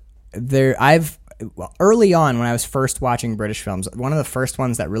 Early on, when I was first watching British films, one of the first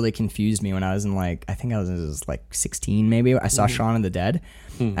ones that really confused me when I was in I think I was like 16 maybe, I saw Shaun of the Dead.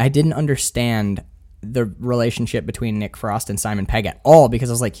 I didn't understand the relationship between Nick Frost and Simon Pegg at all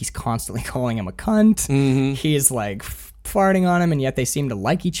because I was like, he's constantly calling him a cunt. Mm-hmm. He's like farting on him, and yet they seem to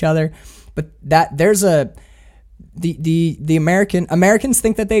like each other. But the Americans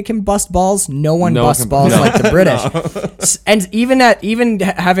think that they can bust balls. No one busts balls like the British. And even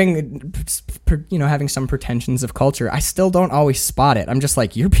having some pretensions of culture, I still don't always spot it. I'm just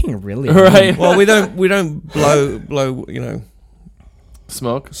like, you're being really right. Well, we don't blow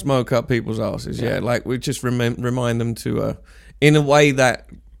smoke up people's asses. Yeah, like we just remind them to in a way that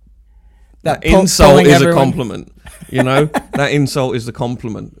insult is a compliment. You know, that insult is the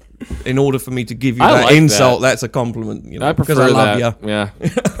compliment. In order for me to give you that insult, that's a compliment. You know, I prefer because I love that. you. Yeah.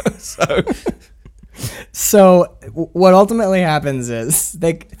 So what ultimately happens is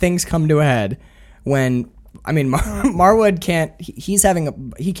things come to a head when Marwood can't.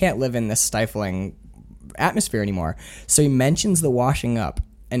 He can't live in this stifling atmosphere anymore. So he mentions the washing up,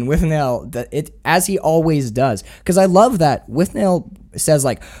 and Withnail, as he always does, because I love that Withnail says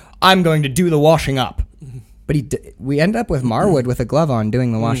like, "I'm going to do the washing up." But we end up with Marwood with a glove on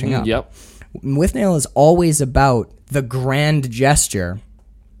doing the washing up. Yep. Withnail is always about the grand gesture,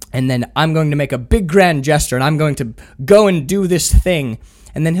 and then I'm going to make a big grand gesture, and I'm going to go and do this thing,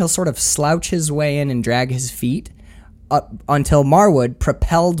 and then he'll sort of slouch his way in and drag his feet up until Marwood,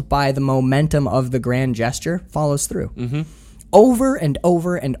 propelled by the momentum of the grand gesture, follows through. Mm-hmm. Over and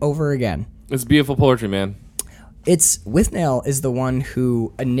over and over again. It's beautiful poetry, man. Withnail is the one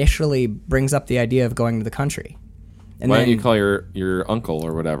who initially brings up the idea of going to the country. And why don't you call your uncle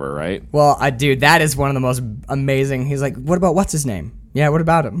or whatever, right? Well, dude, that is one of the most amazing. He's like, what about what's his name? Yeah, what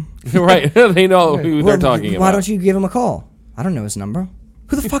about him? Right, they know who they're talking about. Why don't you give him a call? I don't know his number.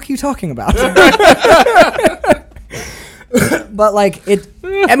 Who the fuck are you talking about? But like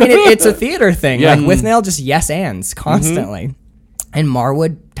it's a theater thing. Yeah. Like Withnail just yes ands constantly, and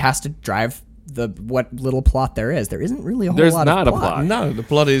Marwood has to drive what little plot there is. There isn't really a whole lot of plot. There's not a plot. No, the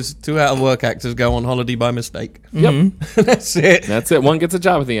plot is two out-of-work actors go on holiday by mistake. Yep. That's it. That's it. One gets a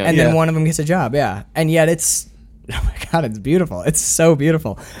job at the end. And then one of them gets a job, yeah. And yet it's, oh my God, it's beautiful. It's so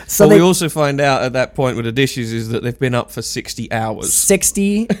beautiful. So we also find out at that point with the dishes is that they've been up for 60 hours.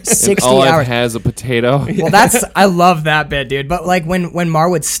 60 all hours. has a potato. Well, I love that bit, dude. But like when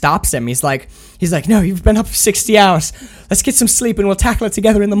Marwood stops him, he's like, no, you've been up for 60 hours. Let's get some sleep and we'll tackle it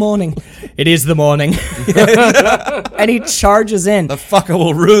together in the morning. It is the morning. And he charges in. The fucker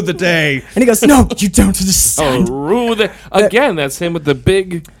will rue the day. And he goes, no, you don't understand. Again, that's him with the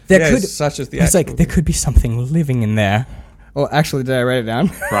big... such as the He's like, there could be something living in there. Oh, actually, did I write it down?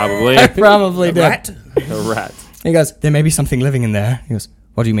 Probably. I probably did. A rat. And he goes, there may be something living in there. He goes,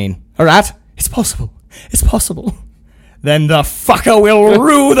 what do you mean? A rat? It's possible. It's possible. Then the fucker will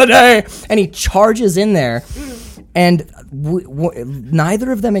rue the day. And he charges in there. And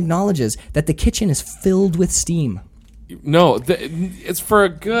neither of them acknowledges that the kitchen is filled with steam. No, it's for a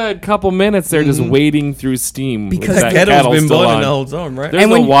good couple minutes. They're just wading through steam because the kettle's been boiling the whole time, right? There's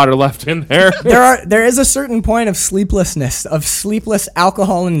no water left in there. There is a certain point of sleeplessness, of sleepless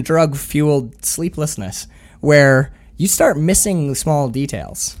alcohol and drug fueled sleeplessness, where you start missing small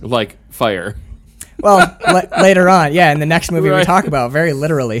details, like fire. Well, later on, yeah, in the next movie we talk about, very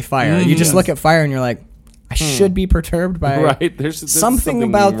literally fire. You just look at fire and you're like, I should be perturbed by there's something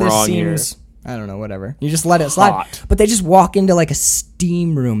about this seems. Here. I don't know, whatever. You just let it slide. Hot. But they just walk into like a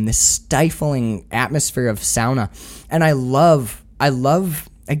steam room, this stifling atmosphere of sauna. And I love,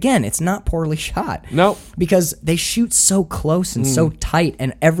 again, it's not poorly shot. No. Because they shoot so close and so tight,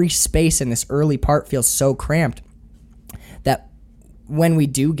 and every space in this early part feels so cramped that when we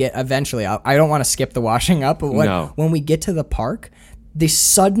do get eventually, I don't want to skip the washing up, but when we get to the park, the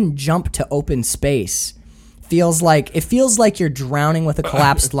sudden jump to open space feels like you're drowning with a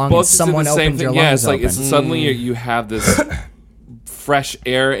collapsed lung and someone opens your lungs open. It's suddenly you have this fresh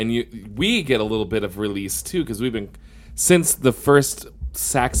air, and we get a little bit of release too, because we've been since the first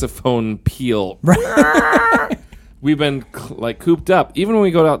saxophone peal. We've been like cooped up. Even when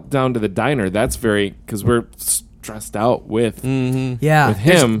we go down to the diner, that's because we're stressed out with with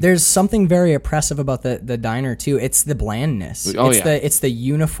him. There's something very oppressive about the diner too. It's the blandness. It's the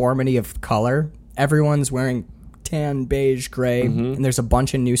uniformity of color. Everyone's wearing tan, beige, gray, and there's a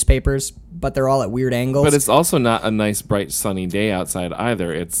bunch of newspapers, but they're all at weird angles. But it's also not a nice, bright, sunny day outside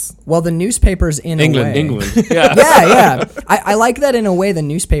either. It's the newspapers in England. Yeah, yeah. I like that in a way. The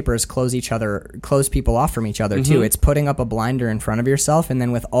newspapers close people off from each other too. It's putting up a blinder in front of yourself, and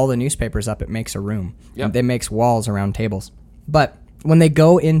then with all the newspapers up, it makes a room. Yep. It makes walls around tables. But when they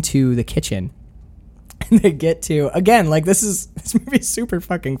go into the kitchen, and they get to again, like this movie's super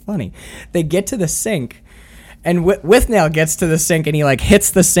fucking funny. They get to the sink. And Withnail gets to the sink and he like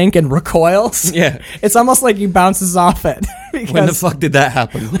hits the sink and recoils. Yeah. It's almost like he bounces off it. When the fuck did that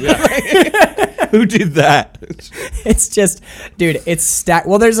happen? Yeah. Who did that? It's just, dude, it's stacked.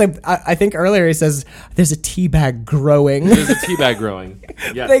 Well, I think earlier he says, there's a tea bag growing. There's a tea bag growing.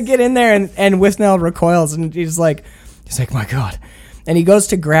 Yes. They get in there and Withnail recoils and he's like, my God. And he goes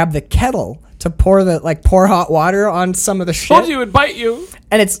to grab the kettle to pour hot water on some of the shit. Told you it would bite you.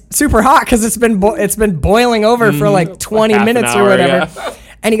 And it's super hot because it's been boiling over for like 20 minutes or whatever. Yeah.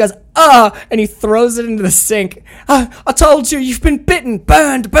 And he goes, and he throws it into the sink. I told you, you've been bitten,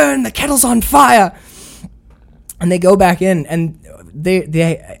 burned, the kettle's on fire. And they go back in, and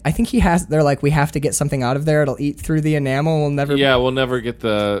I think they're like, we have to get something out of there. It'll eat through the enamel. We'll never get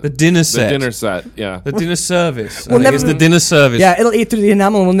the dinner set. The dinner set, yeah. The dinner service. It's the dinner service. Yeah, it'll eat through the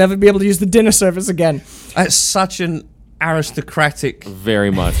enamel, and we'll never be able to use the dinner service again. That's such an aristocratic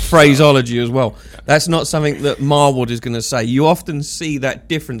very much phraseology as well. That's not something that Marwood is going to say. You often see that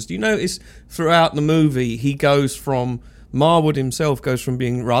difference. Do you notice throughout the movie Marwood himself goes from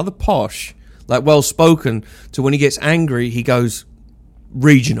being rather posh, like well spoken, to when he gets angry he goes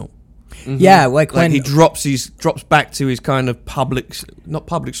regional. Yeah, like when he drops back to his kind of not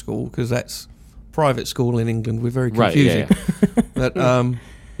public school, because that's private school in England. We're very confusing. Right, yeah.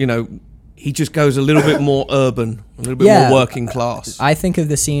 But he just goes a little bit more urban, a little bit more working class. I think of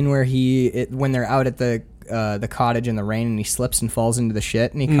the scene where when they're out at the cottage in the rain and he slips and falls into the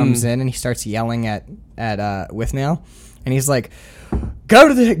shit, and he comes in and he starts yelling at Withnail, and he's like,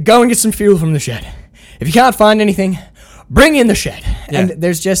 go and get some fuel from the shed. If you can't find anything, bring in the shed. Yeah. And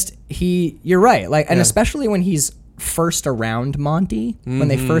there's just you're right, like, and especially when he's first around Monty, when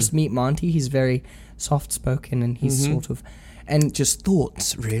they first meet Monty, he's very soft spoken and he's sort of. And just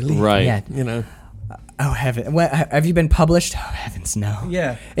thoughts, really. Right. Yeah. Oh, heaven. Have you been published? Oh, heavens, no.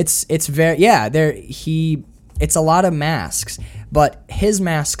 Yeah. It's very, it's a lot of masks, but his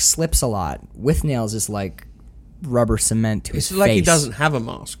mask slips a lot. Withnail's is like rubber cement to his face. It's like he doesn't have a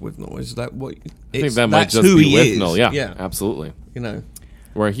mask, Withnail. Is that what? I think that might just be Withnail. Yeah, absolutely.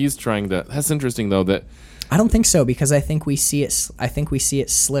 Where he's trying to. That's interesting, though, that. I don't think so, because I think we see it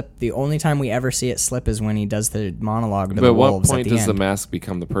slip. The only time we ever see it slip is when he does the monologue to the wolves. But at what point does end. the mask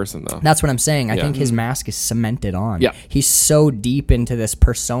become the person, though? That's what I'm saying. I think his mask is cemented on. Yeah. He's so deep into this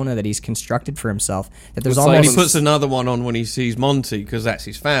persona that he's constructed for himself that there's almost... He puts another one on when he sees Monty, because that's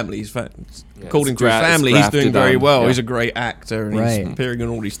his family. According to his family, he's doing very well. Yeah. He's a great actor, and he's appearing in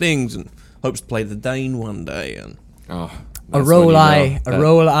all these things, and hopes to play the Dane one day. And a role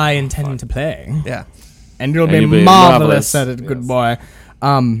I intend to play. Yeah. And you'll be marvelous at it, good boy.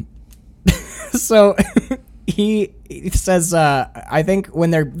 So he says, I think when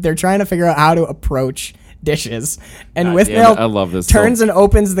they're trying to figure out how to approach dishes, and Withnail I love this turns and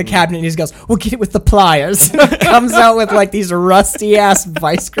opens the cabinet and he just goes, "We'll get it with the pliers." Comes out with like these rusty ass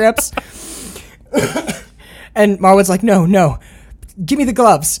vice grips, and Marwood's like, "No, give me the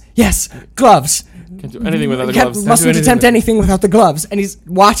gloves." Yes, gloves. Can't do anything without the gloves. Mustn't attempt anything without the gloves. And he's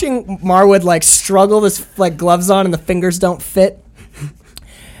watching Marwood like struggle this like gloves on, and the fingers don't fit.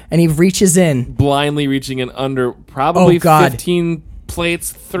 And he reaches in, blindly reaching in under probably 15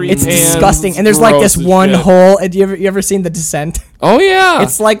 plates, 3 pans. It's disgusting. And there's like this one hole. Have you ever seen The Descent? Oh yeah.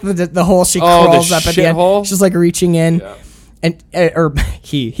 It's like the hole she crawls up at the end. Hole? She's like reaching in, and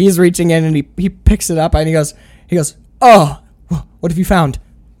he's reaching in, and he picks it up, and he goes, "Oh, what have you found?"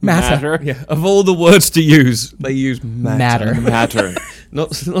 Matter. Yeah. Of all the words to use, they use matter. Matter.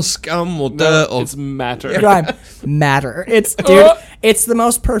 not scum or dirt. It's matter. Right. Matter. It's the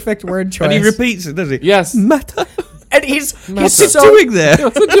most perfect word choice. And he repeats it, doesn't he? Yes. Matter. And he's What's so it doing there?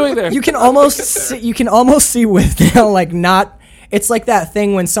 What's it doing there? you can almost see Withnail like not. It's like that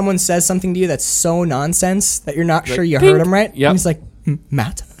thing when someone says something to you that's so nonsense that you're not sure you ding. heard him right. Yep. And he's like,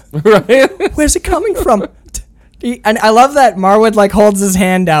 Matt, Right? where's it coming from? And I love that Marwood like holds his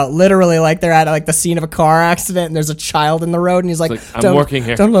hand out, literally like they're at like the scene of a car accident and there's a child in the road and he's like, It's like, I'm working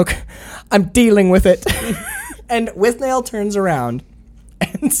here. Don't look, I'm dealing with it. And Withnail turns around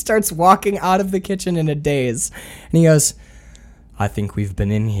and starts walking out of the kitchen in a daze. And he goes, I think we've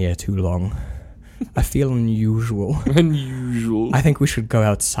been in here too long. I feel unusual. Unusual. I think we should go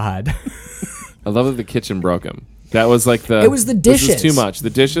outside. I love that the kitchen broke him. That was like the. It was the This is dishes. too much. The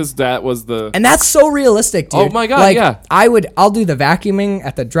dishes. That was the. And that's so realistic, dude. Oh my God, like, yeah. I'll do the vacuuming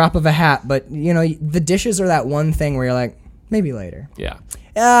at the drop of a hat, but you know, the dishes are that one thing where you're like, maybe later. Yeah.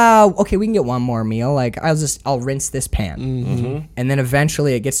 Okay, we can get one more meal. Like, I'll rinse this pan. Mm-hmm. And then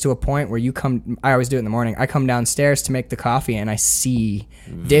eventually it gets to a point where I always do it in the morning. I come downstairs to make the coffee and I see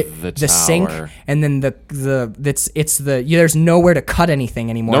the sink, tower. and then there's nowhere to cut anything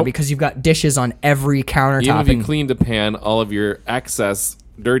anymore Nope. because you've got dishes on every countertop. Even if you and- cleaned a pan, all of your excess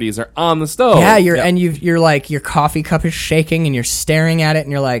dirties are on the stove. Yeah, you're like, your coffee cup is shaking and you're staring at it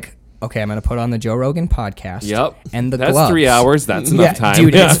and you're like, okay, I'm gonna put on the Joe Rogan podcast. Yep. And the That's gloves. 3 hours. That's enough Yeah, time.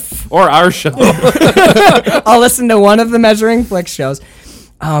 dude, Yeah. Or our show. I'll listen to one of the Measuring Flicks shows.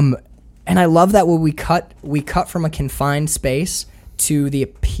 And I love that when we cut from a confined space to the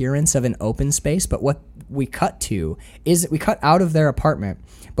appearance of an open space, but what we cut to is we cut out of their apartment,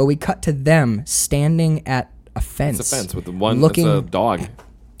 but we cut to them standing at a fence. It's a fence with the one. looking. It's a dog.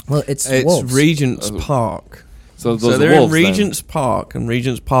 Well, it's It's wolves. Regent's Park. So So those they're wolves, in then. Regent's Park, and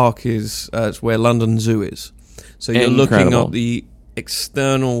Regent's Park is it's where London Zoo is. So you're looking Incredible. at the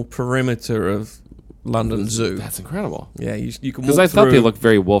external perimeter of London Zoo. That's incredible. Yeah, you can Because walk I thought they through. looked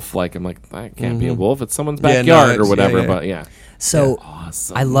very wolf-like. I'm like, that can't be a wolf. It's someone's Yeah, no, backyard or it's- whatever. yeah, yeah. But yeah. So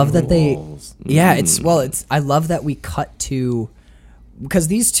Awesome. I love that they. wolves. Yeah, I love that we cut to, because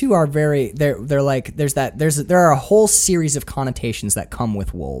these two are they're like there are a whole series of connotations that come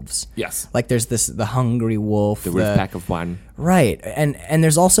with wolves. Yes. Like there's the hungry wolf, The wolf pack of one. right, and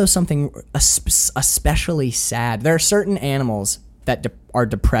there's also something especially sad. There are certain animals that are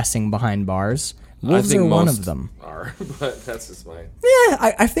depressing behind bars. Wolves I think are one most of them. Are, but that's just my.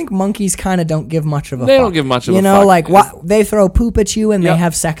 Yeah, I think monkeys kind of don't give much of a They fuck. don't give much of you a know, fuck. like they throw poop at you and they Yep.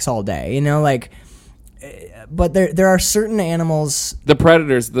 have sex all day. You know, like, but there are certain animals. The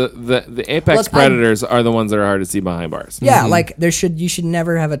predators, the apex Look, predators are the ones that are hard to see behind bars. Yeah, like you should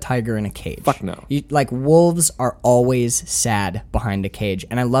never have a tiger in a cage. Fuck no. Like wolves are always sad behind a cage,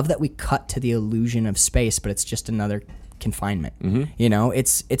 and I love that we cut to the illusion of space, but it's just another confinement. Mm-hmm. You know,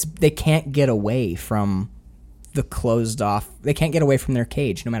 it's they can't get away from the closed off. They can't get away from their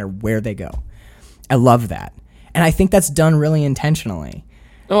cage no matter where they go. I love that, and I think that's done really intentionally.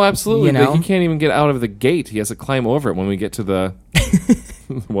 Oh, absolutely. You know? He can't even get out of the gate. He has to climb over it when we get to the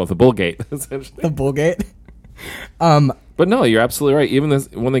the bull gate, essentially. The bull gate. But no, you're absolutely right. Even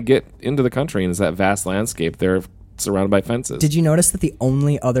when they get into the country and it's that vast landscape, they're surrounded by fences. Did you notice that the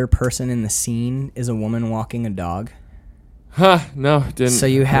only other person in the scene is a woman walking a dog? Huh? No, didn't. So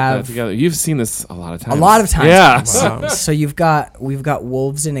you put that have- together. You've seen this a lot of times. A lot of times. Yeah. So we've got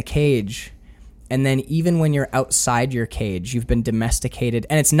wolves in a cage, and then even when you're outside your cage, you've been domesticated,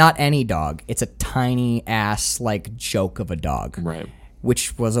 and it's not any dog. It's a tiny ass like joke of a dog, Right.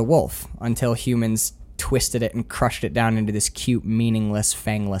 which was a wolf until humans twisted it and crushed it down into this cute, meaningless,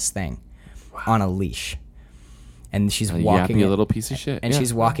 fangless thing on a leash. And she's A walking yappy it, little piece of shit. and yeah.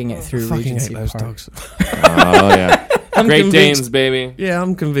 she's walking it through Fucking Regency hate those Park. dogs. Oh yeah. Great convinced- Danes, baby. Yeah,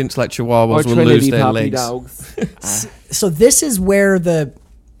 I'm convinced like Chihuahuas will lose their legs. dogs. So this is where the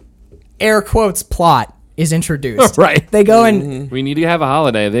air quotes plot is introduced. Right. They go and We need to have a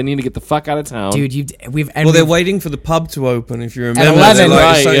holiday. They need to get the fuck out of town. dude, Well, they're waiting for the pub to open. If you remember, 11, They're like,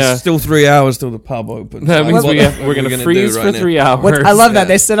 right, so yeah. it's still 3 hours till the pub opens. That Like, means what the fuck we're are we gonna do freeze right for now? 3 hours. What, I love that Yeah.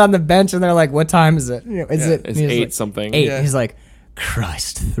 they sit on the bench and they're like, "What time is it? You know, is it?" It's he's 8 like, something. 8. Yeah. He's like,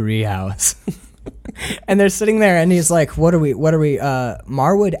 "Christ, 3 hours." And they're sitting there, and he's like, "What are we?"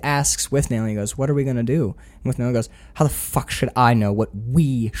 Marwood asks Withnail, and he goes, "What are we gonna do?" And Withnail goes, "How the fuck should I know what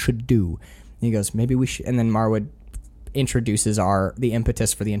we should do?" And he goes, "Maybe we should." And then Marwood introduces the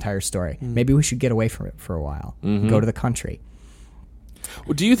impetus for the entire story. Maybe we should get away from it for a while, go to the country.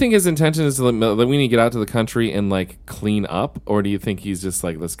 Well, do you think his intention is that we need to get out to the country and like clean up, or do you think he's just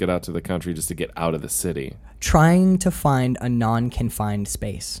like, let's get out to the country just to get out of the city? Trying to find a non-confined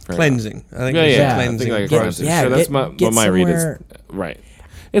space. Cleansing. I think Yeah, it's yeah. I cleansing. think like Get- cleansing. yeah, Sure, that's get what my read is. somewhere- Right.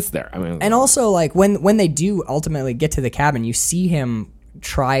 It's there. I mean, And also, like when they do ultimately get to the cabin, you see him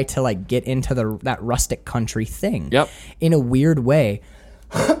try to like get into that rustic country thing. Yep. In a weird way.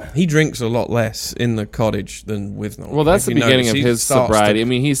 He drinks a lot less in the cottage than Withnail. Well, that's If the you beginning notice, of he his starts to- sobriety. I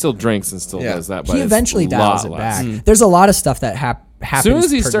mean, he still drinks and still Yeah. does that, but He it's eventually a dials lot it less. back. There's a lot of stuff that happens. As soon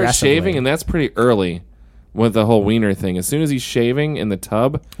as he starts progressively. shaving, and that's pretty early with the whole wiener thing. As soon as he's shaving in the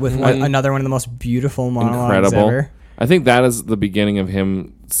tub, with another one of the most beautiful monologues incredible. ever. I think that is the beginning of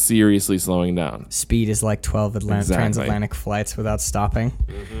him seriously slowing down. Speed is like 12 Exactly. transatlantic flights without stopping.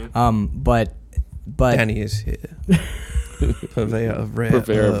 But Danny is here. Purveyor of rare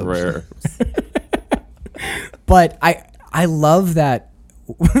Purveyor of herbs. rare. But I love that.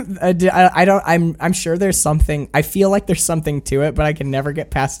 I'm sure there's something. I feel like there's something to it, but I can never get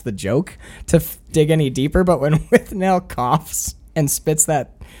past the joke to dig any deeper. But when Withnail coughs and spits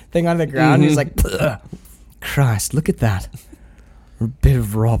that thing on the ground, he's like, "Ugh, Christ, look at that. A bit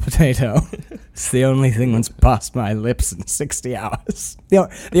of raw potato. It's the only thing that's passed my lips in 60 hours.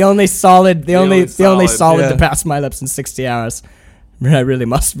 The only solid only solid, yeah. to pass my lips in 60 hours. I really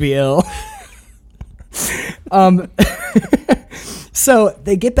must be ill." So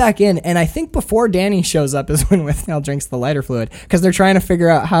they get back in, and I think before Danny shows up is when Withnail drinks the lighter fluid, because they're trying to figure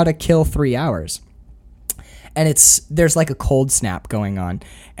out how to kill 3 hours. And there's like a cold snap going on,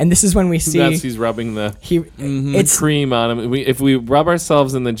 and this is when we see He's rubbing the it's cream on him. If we rub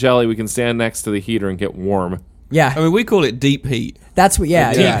ourselves in the jelly, we can stand next to the heater and get warm. yeah, I mean, we call it deep heat. that's what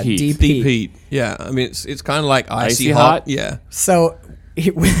Deep heat. deep Deep heat. heat. Yeah. I mean, it's kind of like icy Icy hot. hot? Yeah. So we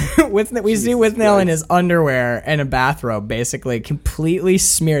see Withnail in his underwear and a bathrobe, basically completely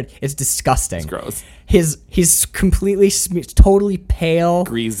smeared. It's disgusting. It's gross. He's completely totally pale.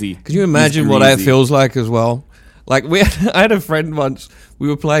 Greasy. Could you imagine what that feels like as well? Like I had a friend once. We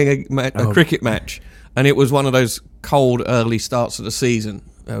were playing a cricket match, and it was one of those cold early starts of the season,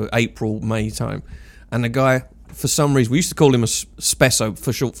 April, May time. And the guy, for some reason, we used to call him a spesso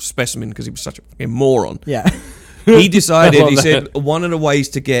for short for specimen because he was such a fucking moron. Yeah. He decided. I love He that. said one of the ways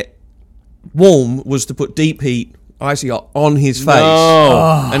to get warm was to put deep heat, icy hot, on his face,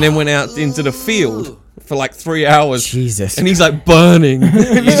 No. and then went out into the field for like 3 hours. Jesus. And he's like burning. You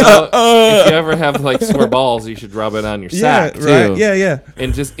know, if you ever have like sore balls, you should rub it on your sack too. right. Yeah, yeah.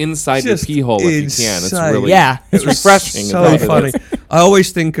 And just inside Just your pee hole if you can. It's insane. really Yeah. It's refreshing. So is what it funny. is. I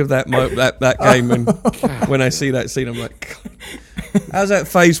always think of that that game, and when I see that scene, I'm like, how's that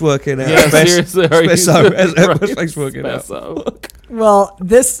face working out? Yeah, seriously. Are you Spesso. How's that right? face working out? Spesso. Well,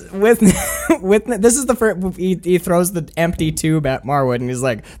 this this is the first. He throws the empty tube at Marwood, and he's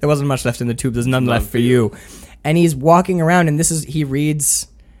like, "There wasn't much left in the tube. There's none left for you." And he's walking around, and he reads.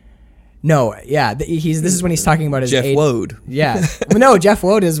 No, yeah, this is when he's talking about his Jeff Wode. Yeah, well, no, Jeff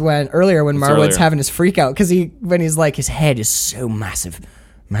Wode is when Marwood's earlier. having his freak out because when he's like, his head is so massive.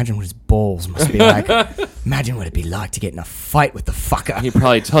 Imagine what his balls must be like. Imagine what it'd be like to get in a fight with the fucker. He'd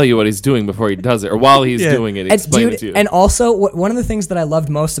probably tell you what he's doing before he does it, or while he's doing it, explain it to you. And also, one of the things that I loved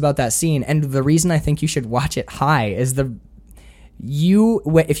most about that scene, and the reason I think you should watch it high, is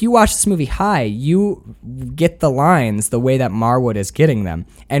if you watch this movie high, you get the lines the way that Marwood is getting them.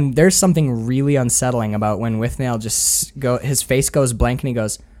 And there's something really unsettling about when Withnail his face goes blank and he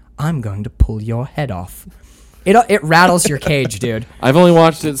goes, "I'm going to pull your head off." It rattles your cage, dude. I've only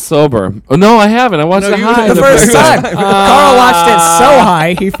watched it sober. Oh no, I haven't. I watched it you- high The first time. time. Carl watched it so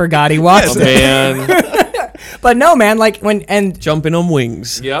high he forgot he watched Oh, it. man. But no, man, Jumping on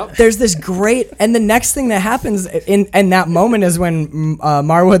wings. Yep. there's this great, and the next thing that happens in that moment is when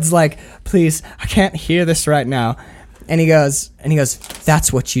Marwood's like, "Please, I can't hear this right now," and he goes,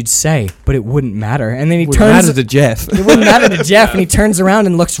 "That's what you'd say, but it wouldn't matter." And then he turns. Matter to Jeff. It wouldn't matter to Jeff, and he turns around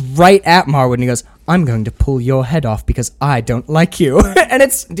and looks right at Marwood, and he goes, "I'm going to pull your head off because I don't like you." And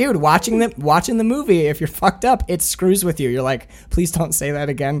it's, dude, watching the movie, if you're fucked up, it screws with you. You're like, please don't say that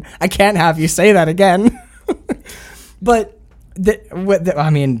again. I can't have you say that again. But I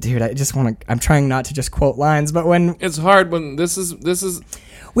mean, dude, I'm trying not to just quote lines, but when It's hard when this is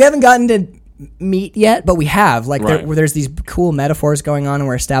we haven't gotten to meet yet, but we have. Like, Right. there's these cool metaphors going on, and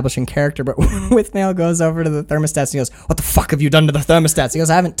we're establishing character. But Withnail goes over to the thermostats and he goes, "What the fuck have you done to the thermostats?" He goes,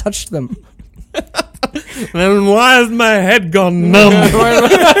 "I haven't touched them." Then why has my head gone numb?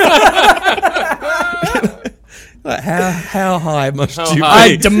 Like, how high must you be?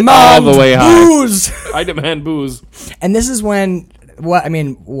 I demand all the way high. booze. I demand booze. And this is when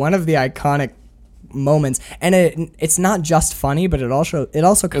one of the iconic moments, and it's not just funny, but it also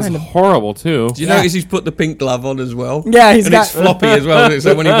It's kind of horrible too. Do you Yeah. notice he's put the pink glove on as well? Yeah, he's and got- it's floppy as well.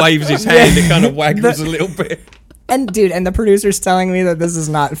 So when he waves his hand, it kind of waggles a little bit. and dude, and the producer's telling me that this is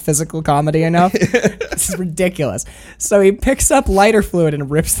not physical comedy enough. This is ridiculous. So he picks up lighter fluid and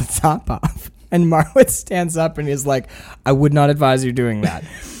rips the top off. And Marwood stands up and he's like, I would not advise you doing that.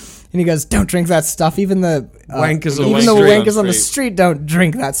 And he goes, don't drink that stuff. Even the Wankers on even the the street. wankers on the street don't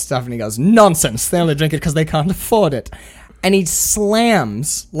drink that stuff. And he goes, nonsense. They only drink it because they can't afford it. And he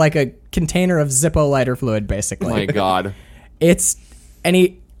slams like a container of Zippo lighter fluid, basically. My God. And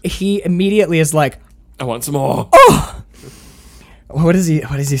he immediately is like, I want some more. what does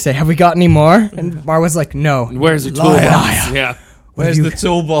he say? Have we got any more? And Marwood's like, no. Where's your Liar. toolbox? Yeah. Where's the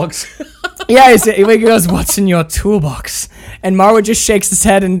toolbox? Yeah, he goes, what's in your toolbox? And Marwood just shakes his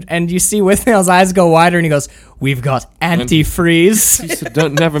head, and you see Withnail's eyes go wider, and he goes, we've got antifreeze. You said,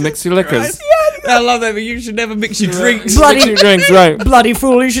 don't never mix your liquors. I love that, but you should never mix your drinks. Mix your drinks, right. Bloody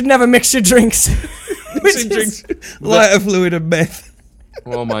fool, you should never mix your drinks. Mix your drinks. Lighter fluid and meth.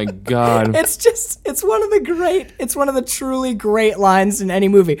 Oh my God. It's one of the truly great lines in any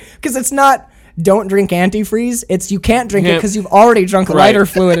movie. Because it's not, don't drink antifreeze. It's you can't drink it because you've already drunk a lighter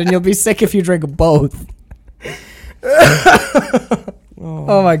fluid and you'll be sick if you drink both.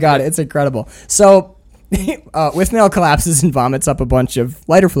 Oh my God, it's incredible. So, Withnail collapses and vomits up a bunch of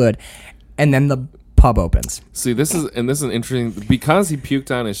lighter fluid, and then the pub opens. See, this is interesting because he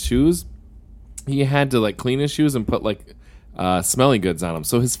puked on his shoes. He had to like clean his shoes and put like smelly goods on them,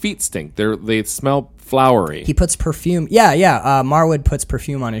 so his feet stink. They smell flowery. He puts perfume. Yeah. Marwood puts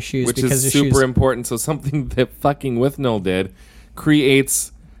perfume on his shoes, which because is his super shoes. important. So something that fucking Withnail did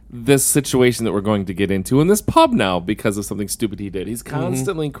creates this situation that we're going to get into in this pub now because of something stupid he did. He's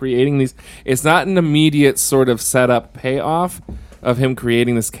constantly creating these. It's not an immediate sort of setup payoff of him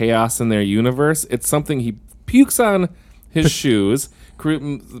creating this chaos in their universe. It's something he pukes on his shoes,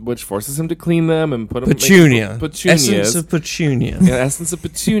 which forces him to clean them and put them. Petunia. Petunias. Essence of petunia. Yeah, essence of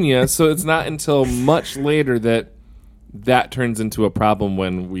petunia. So it's not until much later that turns into a problem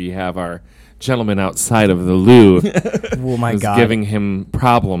when we have our gentleman outside of the loo Oh my God. giving him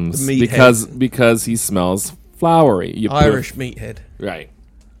problems Meathead. because he smells flowery. Irish meathead. Right.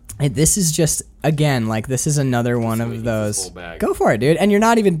 This is just, again, like, this is another one So he of eats those. his whole bag. Go for it, dude. And you're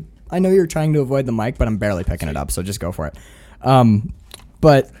not even, I know you're trying to avoid the mic, but I'm barely picking it up, so just go for it.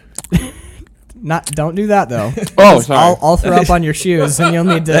 But don't do that, though. Oh, sorry. I'll throw up on your shoes, and you'll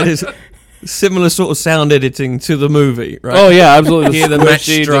need to. That is similar sort of sound editing to the movie, right? Oh, yeah, absolutely. Hear the match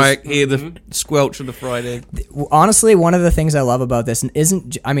Squishy, strike, just- hear the squelch of the fried egg. Honestly, one of the things I love about this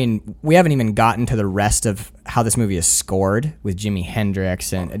we haven't even gotten to the rest of how this movie is scored with Jimi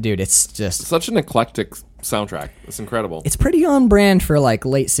Hendrix, and dude, it's just Such an eclectic soundtrack. It's incredible. it's pretty on brand for like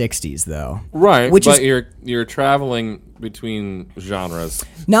late 60s though. Right, which but is you're traveling between genres.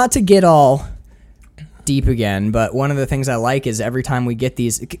 not to get all deep again, but one of the things I like is every time we get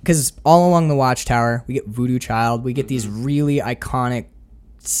these, because all along the Watchtower, we get Voodoo Child, we get these really iconic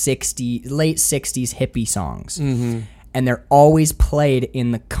late 60s hippie songs. And they're always played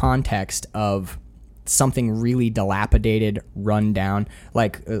in the context of something really dilapidated, run down.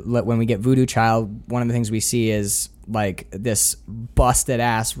 Like when we get Voodoo Child, one of the things we see is like this busted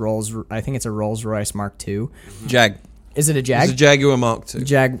ass I think it's a Rolls Royce Mark II. Jag. Is it a Jag? It's a Jaguar Mark II.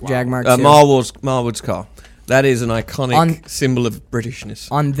 Jag Mark II. Marwood's car. That is an iconic symbol of Britishness.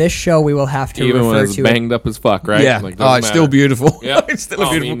 On this show, we will have to Even when refer it's to banged up as fuck, right? Yeah. Like, It's doesn't still matter. beautiful. Yeah. It's still a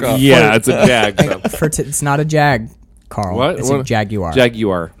beautiful car. Yeah, it's a Jag. So. it's not a Jag, Carl. What? It's a Jaguar.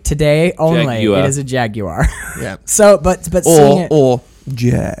 Jaguar. Today only, Jaguar. it is a Jaguar. Yeah. So, but seeing it, Or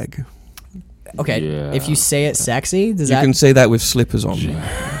Jag. okay, Yeah. if you say it sexy, does You that? can say that with slippers on.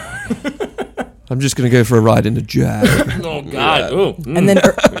 I'm just going to go for a ride in a Jag. Oh God! Ooh. And then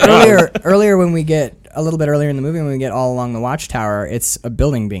earlier when we get a little bit earlier in the movie, when we get all along the Watchtower, it's a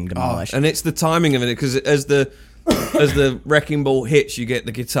building being demolished. And it's the timing of it, because as the wrecking ball hits, you get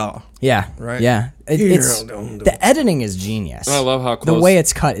the guitar. Yeah, Right. Yeah, it's the editing is genius. I love how close the way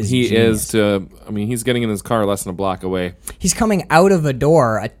it's cut is he genius. is to. I mean, he's getting in his car less than a block away. He's coming out of a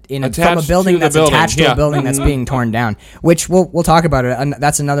door from a Attached building to the that's building, attached to yeah. a building that's being torn down. Which we'll talk about it. And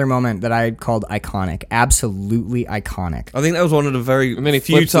that's another moment that I called iconic. Absolutely iconic. I think that was one of the very And then he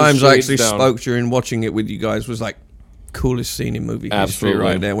few flips his times I shades actually down. spoke during watching it with you guys. Was like coolest scene in movie history Absolutely.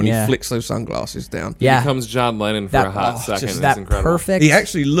 right there when Yeah. he flicks those sunglasses down. He Yeah. becomes John Lennon for That- a hot oh, second. just It's That incredible. perfect. He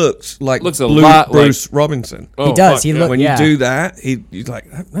actually looks like Looks a lot like- Bruce Robinson. Oh, He does. fuck, He yeah. look- When yeah. you do that, he's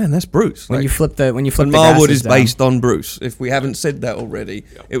like, man, that's Bruce. when Like, you flip the and glasses Marwood is down. based on Bruce. If we haven't said that already,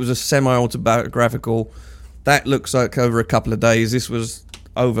 it was a semi-autobiographical. That looks like over a couple of days. This was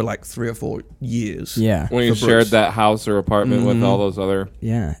over like 3 or 4 years. Yeah. When you for shared Bruce. that house or apartment with all those other.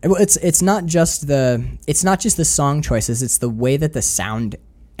 Yeah. Well, it's not just the song choices, it's the way that the sound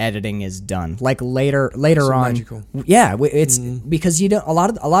editing is done. Like later on, magical. yeah, it's because you don't a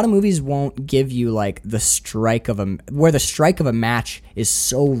lot of movies won't give you like the strike of a match is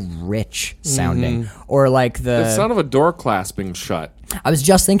so rich sounding, or like The sound of a door clasping shut. I was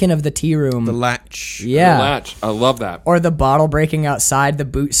just thinking of the tea room, The latch. yeah, The latch. I love that. or the bottle breaking outside, the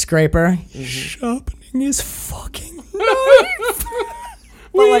boot scraper, sharpening his fucking knife.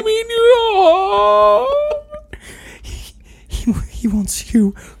 What do you mean you He wants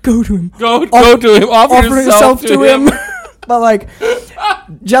you. Go to him. Go to him. Offer yourself to him. But like,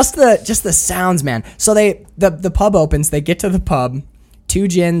 just the sounds, man. So the pub opens. They get to the pub. 2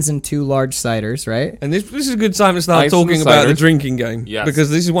 gins and 2 large ciders, right? And this is a good time to start Ice and talking about the ciders. drinking game. Yes. Because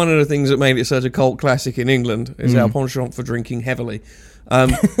this is one of the things that made it such a cult classic in England, is our penchant for drinking heavily.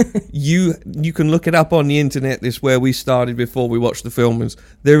 You can look it up on the internet. This where we started before we watched the film.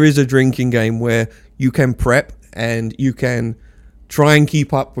 There is a drinking game where you can prep and you can try and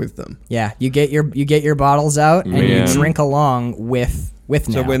keep up with them. Yeah, you get your bottles out and you Man. drink along with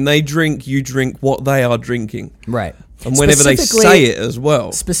So now. when they drink, you drink what they are drinking. Right. And whenever they say it as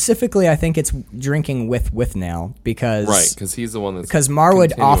well. Specifically, I think it's drinking with Nail because Right, because he's the one that's because Marwood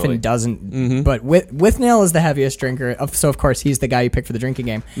continually- often doesn't, but with Nail is the heaviest drinker. So of course he's the guy you pick for the drinking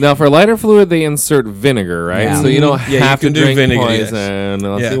game. Now for lighter fluid, they insert vinegar, right? Yeah. So you don't Yeah, you have to can do drink vinegar, poison yes.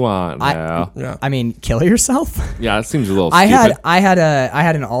 unless Yeah. you want. No. Yeah. I mean, kill yourself. Yeah, it seems a little. I stupid.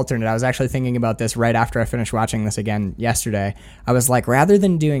 had an alternate. I was actually thinking about this right after I finished watching this again yesterday. I was like, rather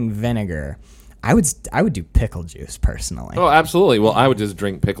than doing vinegar, I would do pickle juice personally. Oh, absolutely. Well, I would just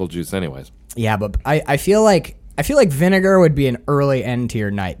drink pickle juice anyways. Yeah, but I feel like vinegar would be an early end to your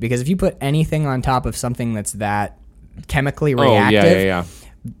night because if you put anything on top of something that's that chemically reactive, Oh, yeah.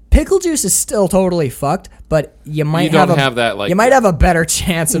 pickle juice is still totally fucked. But you might don't have that, like- you might have a better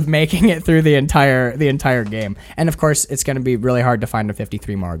chance of making it through the entire game. And of course, it's going to be really hard to find a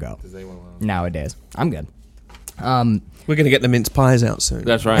 53 Margot nowadays. I'm good. We're going to get the mince pies out soon.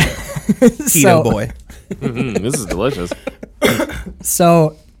 That's right. Keto boy. This is delicious.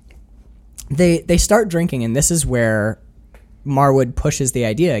 So they start drinking, and this is where Marwood pushes the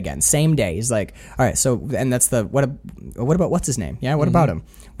idea again. Same day, he's like, "All right, so and that's the what about what's his name? Yeah, what about him?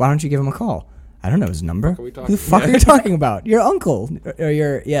 Why don't you give him a call? I don't know his number. Who the fuck are you talking about? Your uncle or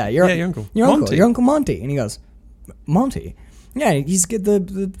your uncle. your Monty. your uncle Monty." And he goes, "Monty, yeah, he's get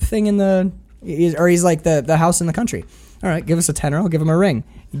the thing in the he's like the house in the country. All right, give us a tenner. I'll give him a ring."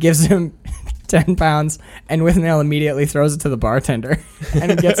 He gives him 10 pounds, and Withnail immediately throws it to the bartender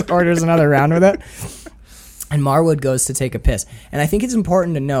and orders another round with it. And Marwood goes to take a piss. And I think it's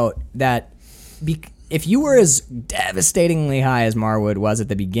important to note that if you were as devastatingly high as Marwood was at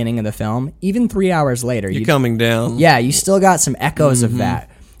the beginning of the film, even 3 hours later, You're coming down. yeah, you still got some echoes of that.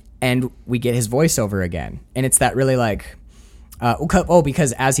 And we get his voiceover again. And it's that really like,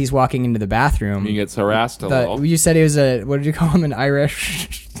 because as he's walking into the bathroom, He gets harassed a little. you said he was what did you call him? An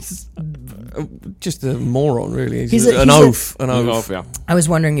Irish? Just a moron, really. He's an oaf. An Oh, oaf. yeah. I was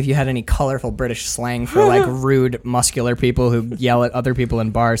wondering if you had any colorful British slang for like rude, muscular people who yell at other people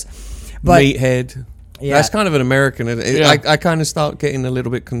in bars. But Meathead. Yeah. That's kind of an American. Yeah. I kind of start getting a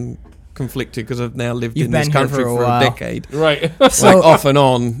little bit conflicted because I've now lived You've in this been here country for a for a while. decade. Right. so, Like off and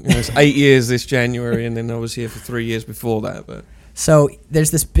on. You know, it's 8 years this January, and then I was here for 3 years before that. But So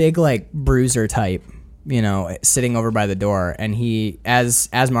there's this big like bruiser type, sitting over by the door, and he, as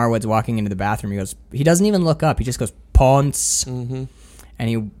Marwood's walking into the bathroom, he doesn't even look up. He just goes, "Ponce," and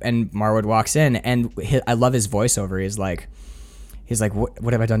Marwood walks in, and I love his voiceover. He's like,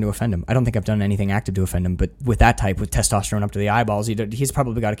 what have I done to offend him? I don't think I've done anything active to offend him, but with that type, with testosterone up to the eyeballs, he's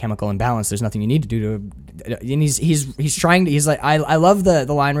probably got a chemical imbalance. There's nothing you need to do to, and he's trying to. He's like, I love the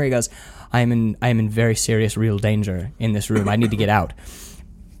line where he goes, I am in very serious, real danger in this room. I need to get out.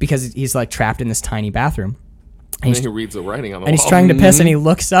 Because he's like trapped in this tiny bathroom. And he reads the writing on the And wall. he's trying to piss, and he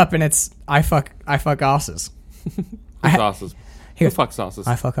looks up, and it's, I fuck asses. Sauces. Who fucks sauces?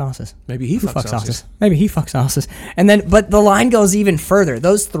 I fuck asses. maybe he Who fucks fucks asses. asses? Maybe he fucks asses. And then, but the line goes even further.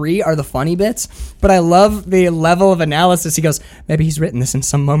 Those 3 are the funny bits, but I love the level of analysis. He goes, maybe he's written this in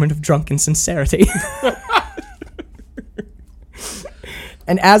some moment of drunken sincerity.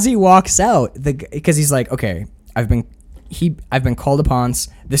 And as he walks out, because he's like, okay, I've been called upon.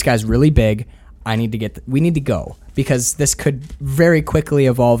 This guy's really big. We need to go because this could very quickly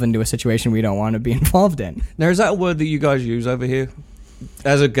evolve into a situation we don't want to be involved in. Now, is that a word that you guys use over here?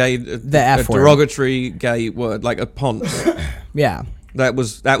 As a gay, The F a word. derogatory gay word, like a ponce. Yeah. That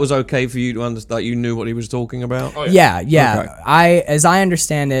was okay for you to understand. You knew what he was talking about. Oh, Yeah. Okay. As I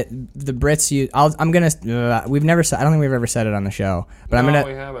understand it, the Brits use. I'm gonna. We've never said. I don't think we've ever said it on the show, but No,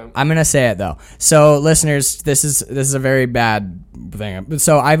 we haven't. I'm gonna say it though. So, listeners, this is a very bad thing.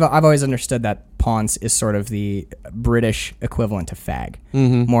 So I've always understood that Ponce is sort of the British equivalent to fag,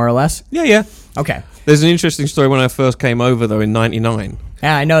 more or less. Yeah. Okay. There's an interesting story when I first came over though in '99.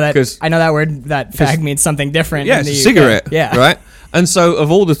 Yeah, I know that. 'Cause- I know that word. That fag means something different. Yeah, in it's the a UK. cigarette. Yeah. Right. And so,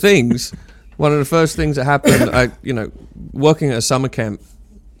 of all the things, one of the first things that happened, working at a summer camp,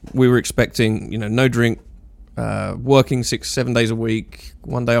 we were expecting, no drink, working 6-7 days a week,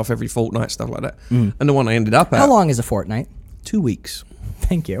 1 day off every fortnight, stuff like that. And the one I ended up at, How long is a fortnight? 2 weeks.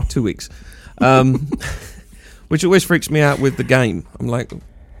 Thank you. 2 weeks. Which always freaks me out with the game. I'm like,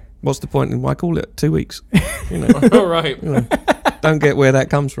 what's the point? And why call it 2 weeks? Oh, right. Don't get where that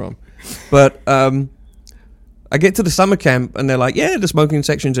comes from. But I get to the summer camp and they're like, yeah, the smoking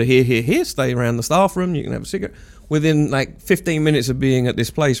sections are here. Stay around the staff room. You can have a cigarette. Within like 15 minutes of being at this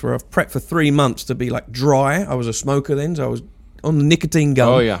place where I've prepped for 3 months to be like dry. I was a smoker then, so I was on the nicotine gun.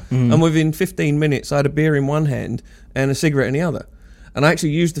 Oh, yeah. And within 15 minutes, I had a beer in one hand and a cigarette in the other. And I actually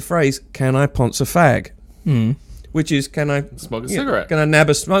used the phrase, can I ponce a fag? Which is, can I Smoke a cigarette. Can I nab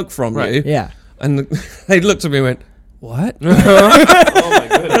a smoke from Right. you? Yeah. And they looked at me and went, what? Oh, my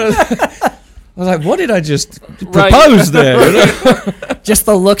goodness. I was like, what did I just propose there? Just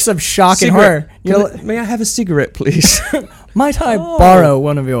the looks of shock and horror. May I have a cigarette, please? Might I borrow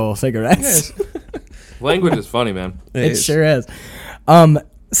one of your cigarettes? Language is funny, man. It sure is.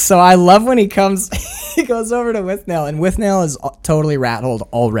 So I love when he comes, he goes over to Withnail, and Withnail is totally rat-holed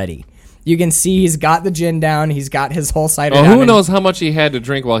already. You can see he's got the gin down. He's got his whole cider down. Who knows how much he had to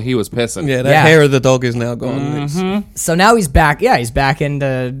drink while he was pissing? Yeah, that Yeah. hair of the dog is now gone. So now he's back. Yeah, he's back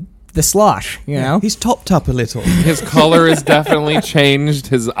into the slosh, you know? He's topped up a little. His color is definitely changed.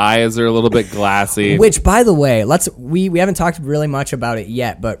 His eyes are a little bit glassy. Which, by the way, we haven't talked really much about it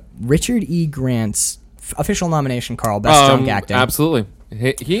yet, but Richard E. Grant's official nomination, Carl, best drunk acting. Absolutely.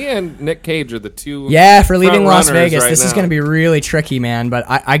 He and Nick Cage are the two. Yeah, for leaving front Las runners Vegas, right this is now. going to be really tricky, man. But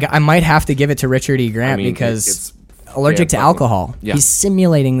I might have to give it to Richard E. Grant I mean, because it's allergic to fucking- alcohol. Yeah. He's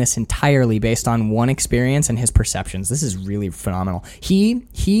simulating this entirely based on one experience and his perceptions. This is really phenomenal. He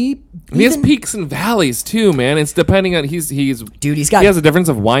has peaks and valleys too, man. It's depending on he's Dude, he's got- he has a difference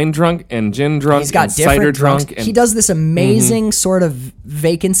of wine drunk and gin drunk. He's got and cider different drunks. drunk. And He does this amazing sort of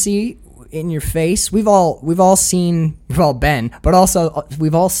vacancy in your face. We've all been, but also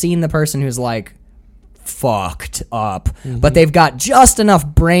we've all seen the person who's like fucked up, but they've got just enough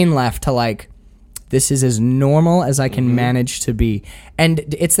brain left to like, this is as normal as I can manage to be. And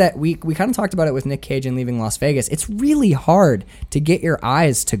it's that we kind of talked about it with Nick Cage and Leaving Las Vegas. It's really hard to get your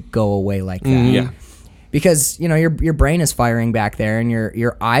eyes to go away like that. Yeah. Because, your brain is firing back there, and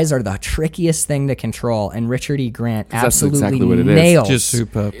your eyes are the trickiest thing to control. And Richard E. Grant that's absolutely exactly what it is. nails. Just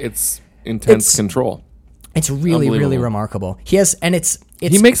superb. It's intense It's- control. It's really, really Unbelievable. remarkable. He has, and it's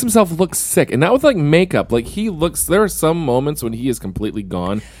He makes himself look sick, and not with like makeup. Like he looks. There are some moments when he is completely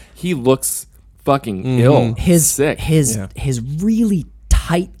gone. He looks fucking ill. Sick. his really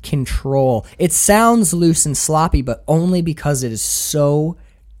tight control. It sounds loose and sloppy, but only because it is so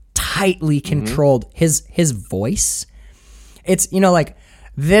tightly controlled. His voice, it's like,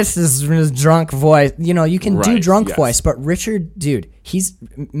 this is his drunk voice. You can do Right, drunk yes. voice, but Richard, dude, he's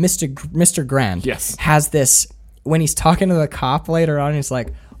Mr. Grant. Yes. Has this when he's talking to the cop later on. He's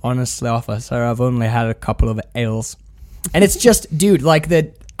like, honestly, officer, I've only had a couple of ales, and it's just, dude, like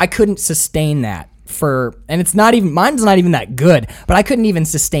I couldn't sustain that and it's not even, mine's not even that good, but I couldn't even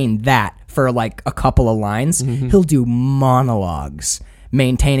sustain that for like a couple of lines. He'll do monologues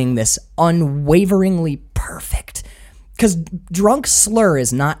maintaining this unwaveringly perfect. Because drunk slur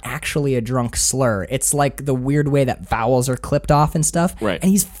is not actually a drunk slur. It's like the weird way that vowels are clipped off and stuff. Right. And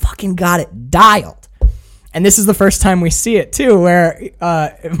he's fucking got it dialed. And this is the first time we see it, too, where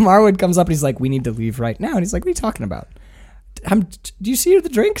Marwood comes up and he's like, we need to leave right now. And he's like, what are you talking about? Do you see the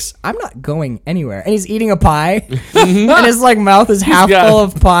drinks? I'm not going anywhere. And he's eating a pie. And his like mouth is half full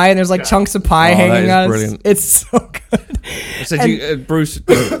of pie. And there's like chunks of pie hanging is on. brilliant. It's so good. Said Bruce,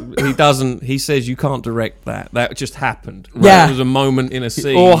 he says you can't direct that. That just happened. Right? Yeah. It was a moment in a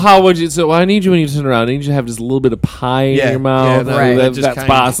scene. Well, how would you? So I need you when you turn around. I need you to have just a little bit of pie in your mouth. right. That, Just that's came.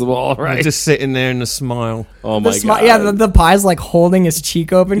 possible, right? Just sitting there in the smile. Oh my god! Yeah, the pie's like holding his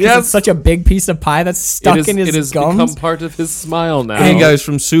cheek open because Yes. it's such a big piece of pie that's stuck in it his has gums. become part of his smile now. He goes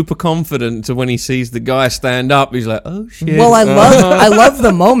from super confident to when he sees the guy stand up, he's like, oh shit. Well, I love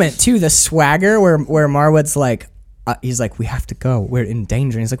the moment too, the swagger where Marwood's like, he's like, we have to go. We're in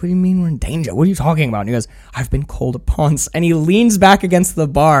danger. And he's like, what do you mean we're in danger? What are you talking about? And he goes, I've been called upon. And he leans back against the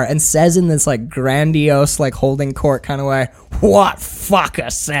bar and says in this like grandiose, like holding court kind of way, what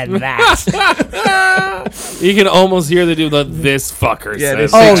fucker said that? You can almost hear the dude like, this fucker Yeah, said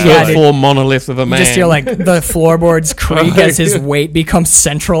this that. 6'4" monolith of a man. Just hear like the floorboards creak as his weight becomes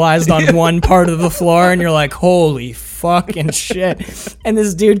centralized on one part of the floor, and you're like, holy fucking shit. And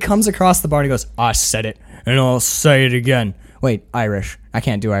this dude comes across the bar and he goes, I said it, and I'll say it again. Wait, Irish. I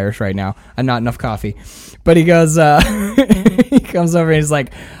can't do Irish right now. I'm not enough coffee. But he goes, he comes over and he's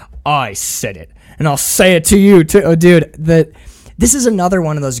like, I said it, and I'll say it to you too. Oh, dude, this is another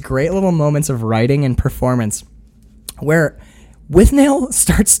one of those great little moments of writing and performance where Withnail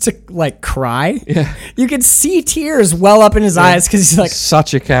starts to like cry. Yeah. You can see tears well up in his eyes because he's like,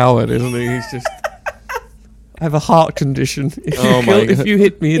 such a coward, isn't he? He's just. I have a heart condition. If you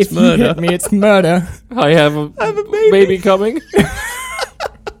hit me, it's if murder. you hit me, it's murder. I have a baby coming.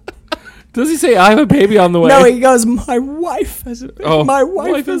 Does he say, I have a baby on the way? No, he goes, my wife has a baby. Oh, My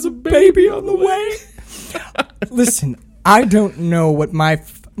wife has a baby on the way. Listen, I don't know what my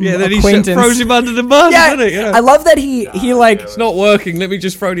Then he acquaintance... throws him under the bus, Yeah, doesn't he? Yeah. I love that he like... It's not working. Let me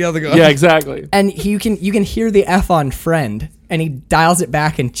just throw the other guy. Yeah, exactly. And you can hear the F on friend, and he dials it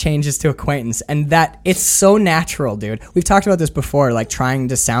back and changes to acquaintance, and that it's so natural, dude. We've talked about this before, like trying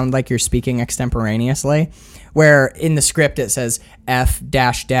to sound like you're speaking extemporaneously, where in the script it says F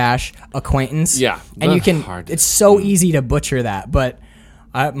 -- acquaintance. Yeah, and you can. hard. It's so easy to butcher that, but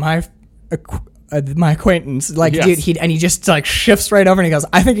my acquaintance, like, Yes. dude, he just like shifts right over and he goes,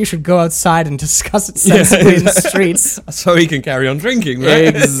 I think you should go outside and discuss it sensibly in the streets. So he can carry on drinking,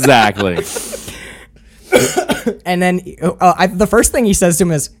 right? Exactly. And then the first thing he says to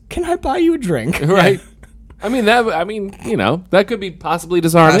him is, "Can I buy you a drink?" Right. That could be possibly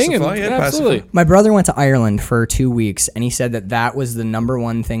disheartening. Pacify, yeah, absolutely. pacify. My brother went to Ireland for 2 weeks, and he said that was the number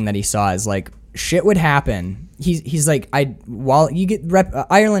one thing that he saw is like shit would happen. He's like,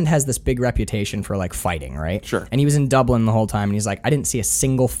 Ireland has this big reputation for like fighting, right? Sure. And he was in Dublin the whole time, and he's like, I didn't see a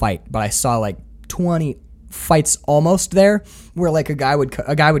single fight, but I saw like 20 fights almost there, where like a guy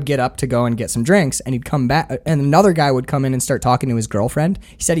would get up to go and get some drinks, and he'd come back, and another guy would come in and start talking to his girlfriend.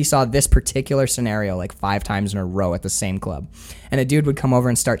 He said he saw this particular scenario like 5 times in a row at the same club, and a dude would come over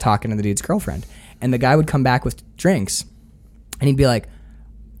and start talking to the dude's girlfriend, and the guy would come back with drinks, and he'd be like,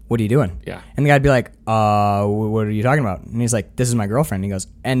 what are you doing? Yeah. And the guy'd be like, what are you talking about? And he's like, this is my girlfriend. And he goes,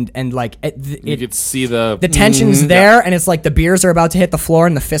 and like You could see the tension's there, and it's like the beers are about to hit the floor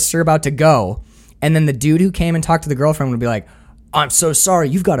and the fists are about to go. And then the dude who came and talked to the girlfriend would be like, I'm so sorry.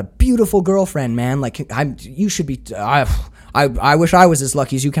 You've got a beautiful girlfriend, man. Like, you should be, I wish I was as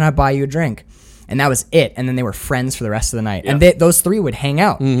lucky as you. Can I buy you a drink? And that was it. And then they were friends for the rest of the night. Yeah. And those three would hang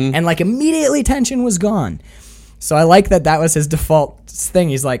out. Mm-hmm. And like immediately tension was gone. So I like that was his default thing.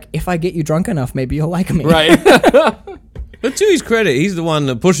 He's like, if I get you drunk enough, maybe you'll like me. Right. But to his credit, he's the one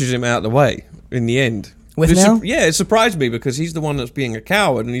that pushes him out of the way in the end. Withnail? Yeah, it surprised me because he's the one that's being a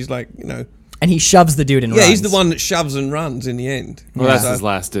coward, and he's like, And he shoves the dude and runs. Yeah, he's the one that shoves and runs in the end. Well, that's his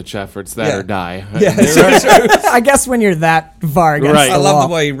last-ditch efforts, or die. Yeah, I guess when you're that far against Right. the I love wall.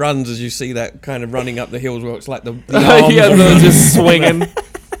 the way he runs as you see that kind of running up the hills where it's like the Yeah, arms they're just swinging.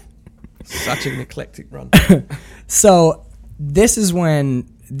 Such an eclectic run. So this is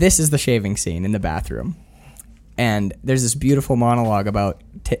the shaving scene in the bathroom, and there's this beautiful monologue about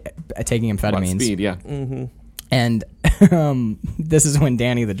taking amphetamines. Speed, yeah. Mm-hmm. And this is when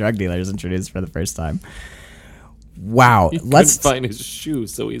Danny the drug dealer is introduced for the first time. Wow, Let's find his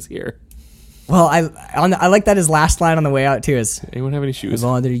shoes, so he's here. Well, I like that his last line on the way out too is, Anyone have any shoes? "Have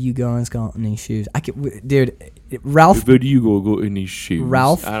either you guys got any shoes?" Dude, Ralph. Where do you go any shoes?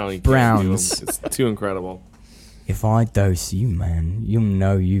 Ralph I don't even Brown's. It's too incredible. If I dose you, man, you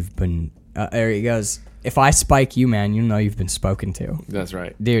know you've been. There he goes. If I spike you, man, you know you've been spoken to. That's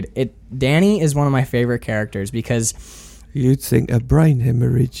right. Dude, Danny is one of my favorite characters because You'd think a brain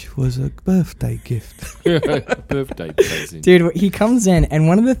hemorrhage was a birthday gift. Birthday present. dude, he comes in, and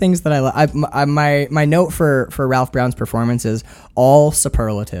one of the things that my note for Ralph Brown's performance is all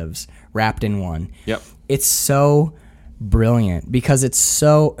superlatives wrapped in one. Yep. It's so brilliant because it's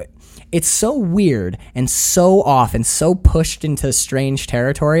so weird and so off and so pushed into strange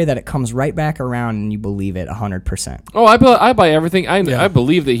territory that it comes right back around and you believe it 100%. Oh, I buy everything. I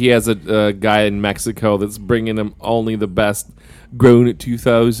believe that he has a guy in Mexico that's bringing him only the best, grown at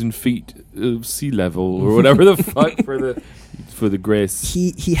 2,000 feet of sea level or whatever the fuck for the grace.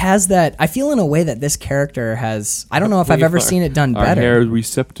 He has that. I feel in a way that this character has. I don't know if I've ever seen it done Our better. hair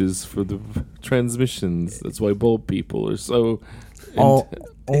receptors for the transmissions. That's why bald people are so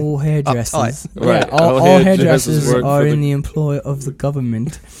All hairdressers. Uptight. Right. All hairdressers work are for in the employ of the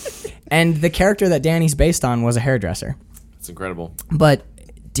government. And the character that Danny's based on was a hairdresser. It's incredible. But,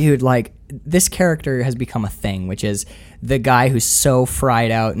 dude, like, this character has become a thing, which is the guy who's so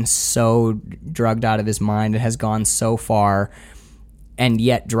fried out and so drugged out of his mind and has gone so far and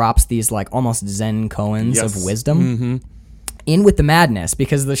yet drops these, like, almost Zen koans Yes. of wisdom. In with the madness,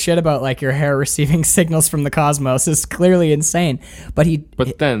 because the shit about, like, your hair receiving signals from the cosmos is clearly insane. But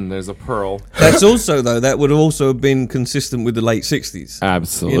then there's a pearl. That's also, though, that would also have been consistent with the late 60s.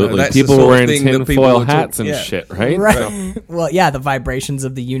 Absolutely. that's the People sort were of wearing thing that people tinfoil would talk- hats and yeah. shit, right? Right. Well, yeah, the vibrations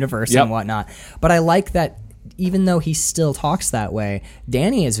of the universe Yep. and whatnot. But I like that even though he still talks that way,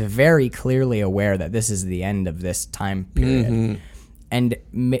 Danny is very clearly aware that this is the end of this time period. And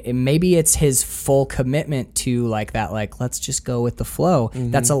maybe it's his full commitment to like that, like, let's just go with the flow.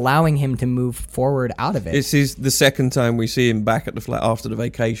 That's allowing him to move forward out of it. This is the second time we see him back at the flat after the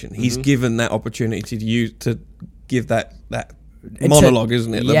vacation. He's given that opportunity to give that monologue,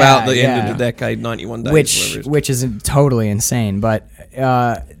 isn't it? Yeah, About the end yeah. of the decade, 91 days. whatever it is. which is totally insane. But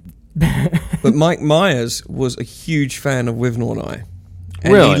But Mike Myers was a huge fan of Withnaw and I.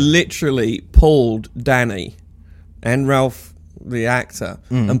 And Really? he literally pulled Danny and Ralph, the actor,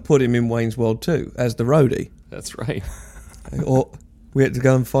 and put him in Wayne's World 2 as the roadie. That's right. Or we had to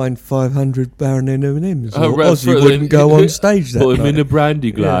go and find 500 Baron M&Ms. Oh, Or right, Ozzy for the- wouldn't go on stage that Put him in night. a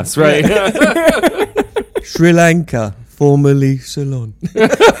brandy glass, right? Sri Lanka, formerly Ceylon.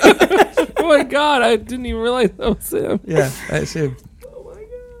 Oh my God, I didn't even realize that was him. Yeah, that's him.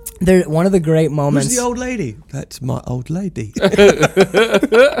 one of the great moments. Who's the old lady? That's my old lady.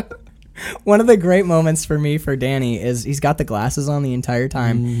 One of the great moments for me for Danny is he's got the glasses on the entire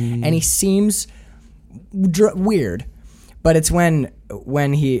time, and he seems weird. But it's when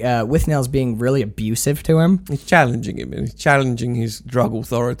he Withnail's being really abusive to him. He's challenging him, and he's challenging his drug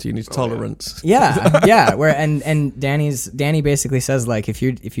authority and his tolerance. Yeah. Where and Danny basically says, like, if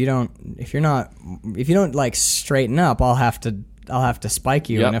you don't like straighten up, I'll have to spike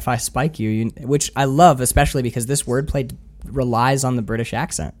you, Yep. and if I spike you, which I love, especially because this wordplay relies on the British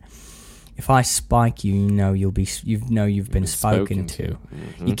accent. If I spike you, you've been spoken to.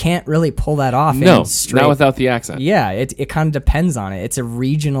 You can't really pull that off. No, in straight, not without the accent. Yeah, it kind of depends on it. It's a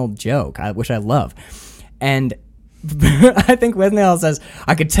regional joke, which I love. And I think Withnail says,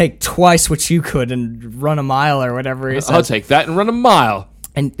 I could take twice what you could and run a mile or whatever he says. I'll take that and run a mile.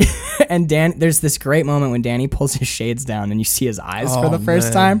 And Dan, there's this great moment when Danny pulls his shades down and you see his eyes for the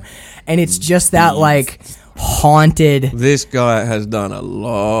first time. And it's just that, like, haunted. This guy has done a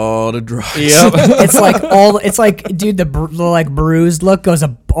lot of drugs. Yep. It's like, dude, the like bruised look goes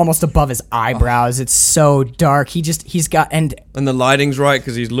almost above his eyebrows. It's so dark. He's got, and And the lighting's right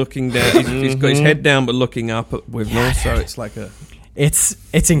because he's looking down. He's got his head down but looking up at Withnaw, so it's like a... it's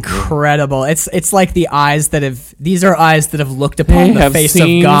incredible. It's like the eyes that these are eyes that have looked upon They the have face of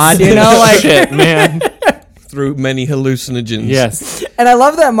seen God, you know, like. shit, man. through many hallucinogens. Yes. And I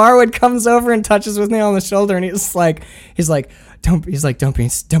love that Marwood comes over and touches Withnail on the shoulder, and he's like, don't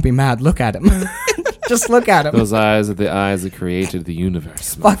be mad. Look at him. Just look at him. Those eyes are the eyes that created the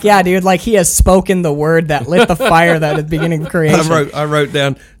universe. Fuck yeah, dude! Like, he has spoken the word that lit the fire that at the beginning of creation. I wrote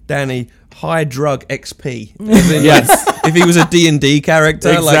down Danny high drug XP. As in, Yes. like, if he was a D&D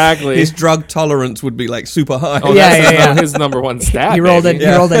character, Exactly. like, his drug tolerance would be like super high. Oh, Yeah, that's yeah. his number one stat. He rolled baby. He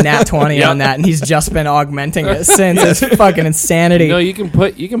rolled a nat 20 on that, and he's just been augmenting it since. It's fucking insanity. No, you can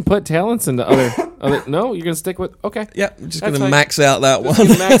put talents into other. No, you're gonna stick with. Okay. Yeah, I'm just That's going to fine. max out that one. You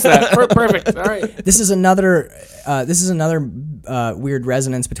can max that. Perfect. All right. This is another weird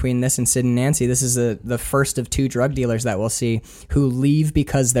resonance between this and Sid and Nancy. This is the first of two drug dealers that we'll see who leave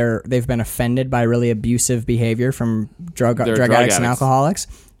because they've been offended by really abusive behavior from drug addicts and alcoholics,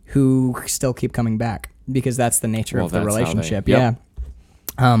 who still keep coming back because that's the nature of the that's how they- relationship. yep.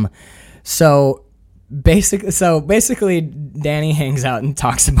 Yeah. So basically, Danny hangs out and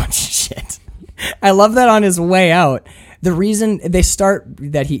talks a bunch of shit. I love that on his way out. The reason they start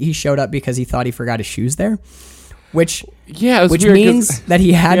that he showed up because he thought he forgot his shoes there, which Yeah, it was which weird 'cause- means that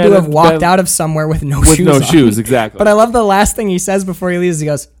he had Yeah, to have that- walked out of somewhere with no with shoes no on. shoes, exactly. But I love the last thing he says before he leaves. He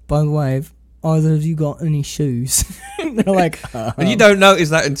goes, "By the way, have either of you got any shoes?" They're like, And you don't notice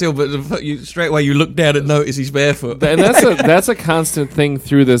that until, but straight away you look down and notice he's barefoot. and that's a constant thing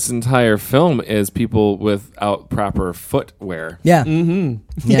through this entire film is people without proper footwear. "Yeah,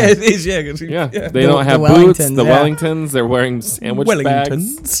 Yeah, it is. Yeah, 'cause Yeah, yeah. they don't have the boots. Wellingtons, The yeah. Wellingtons, they're wearing sandwich bags.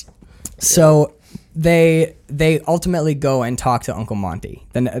 Wellingtons. So they ultimately go and talk to Uncle Monty.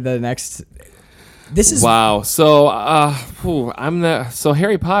 The next This is Wow. So, so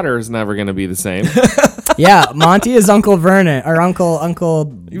Harry Potter is never going to be the same. yeah. Monty is Uncle Vernon or Uncle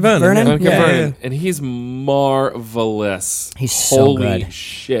Vernon. Uncle Yeah. Vernon. And he's marvelous. He's so Holy good.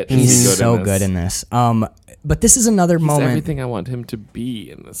 shit. He's good so in this. good in this. But this is another He's moment. everything I want him to be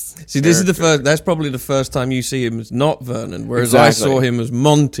in this. See, this is the character. first. That's probably the first time you see him as not Vernon, whereas Exactly. I saw him as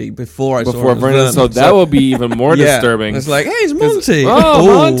Monty before I saw Before him as Vernon, so that will be even more yeah. disturbing. It's like, hey, it's Monty. Oh,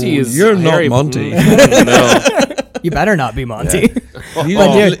 Ooh, Monty is you're Harry- not Monty. No. You better not be Monty. You-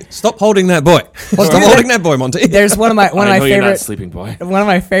 But stop holding that boy. Stop holding that boy, Monty. There's one of my I know you're not favorite Sleeping Boy. one of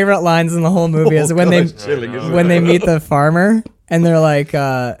my favorite lines in the whole movie is when they that's chilling, isn't when they meet the farmer and they're like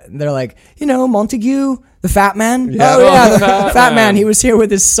Montague, the fat man. Yeah. Oh yeah, Oh, the fat fat man. man. He was here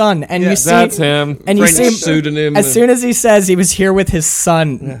with his son, and you see That's him. and you French see him, pseudonym. as soon as he says he was here with his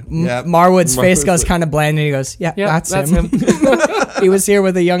son, Yeah. Marwood's face Marwood's goes like- kind of bland, and he goes, "Yeah, Yeah, that's that's him. He was here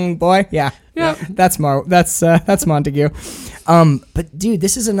with a young boy. Yeah, Yeah. that's that's Montague." But dude,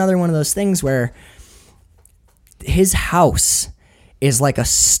 this is another one of those things where his house is like a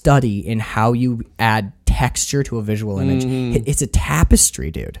study in how you add texture to a visual image. It's a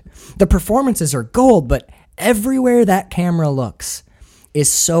tapestry, dude. The performances are gold, but everywhere that camera looks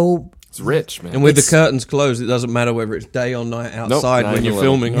is so It's rich, man. And with the curtains closed, it doesn't matter whether it's day or night outside not when even you're a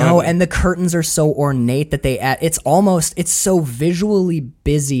little. filming. no, either. and the curtains are so ornate that they add. It's so visually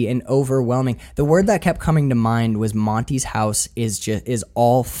busy and overwhelming. The word that kept coming to mind was Monty's house is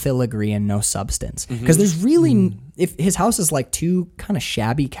all filigree and no substance. Because there's really if his house is like two kind of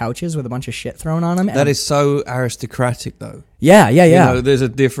shabby couches with a bunch of shit thrown on them. That is so aristocratic, though. yeah. You know, there's a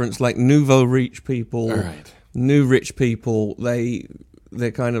difference. Like nouveau rich people, Right. new rich people,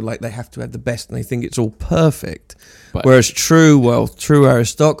 they're kind of like they have to have the best, and they think it's all perfect. But- Whereas true wealth, true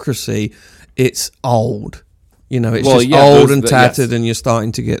aristocracy, it's old. You know, it's Well, just yeah, old those- and the- tattered, yes. and you're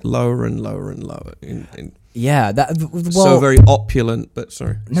starting to get lower and lower and lower. Yeah, that well, So very opulent, but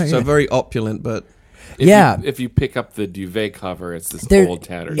sorry, No, so yeah. very opulent, but If you pick up the duvet cover, it's this there- old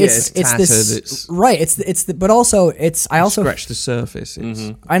tattered. Yeah, it's it's this tattered, it's- right. But also I also scratch the surface.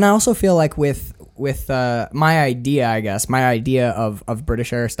 It's, and I also feel like with my idea of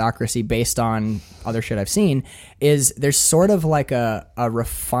British aristocracy based on other shit I've seen is there's sort of like a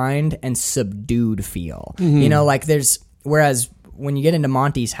refined and subdued feel. You know, like whereas when you get into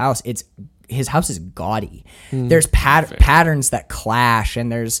Monty's house, his house is gaudy. There's patterns that clash,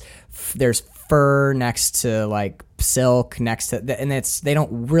 and there's fur next to like silk next to, and they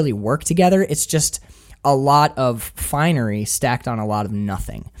don't really work together. It's just a lot of finery stacked on a lot of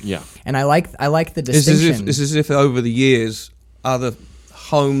nothing. Yeah. And I like the It's distinction. as if over the years, other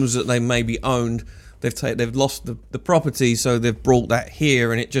homes that they maybe owned, they've lost the property, so they've brought that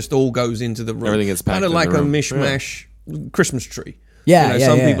here, and it just all goes into the room. Everything gets packed kind of in like the a room. mishmash Christmas tree. Yeah,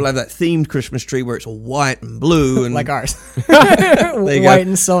 some yeah. people have that themed Christmas tree where it's all white and blue, and like ours, you go. white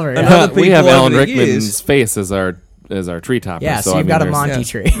and silver. And Yeah, other We have people Alan over the Rickman's years- face as our tree topper. yeah so I you've mean, got a there's- Monty yeah.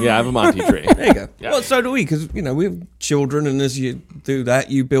 tree. Yeah, I have a Monty tree. There you go. Yeah. Well, so do we, because we have children, and as you do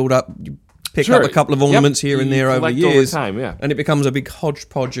that, you build up, you pick Sure. up a couple of ornaments Yep. here and You there over collect years, time, yeah. and it becomes a big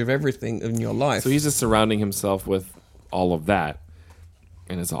hodgepodge of everything in your life. So he's just surrounding himself with all of that,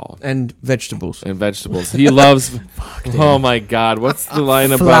 and it's all and vegetables. and vegetables. He loves. Oh my God! What's the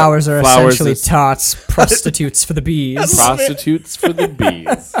line about Flowers are essentially is tots, prostitutes for the bees. prostitutes for the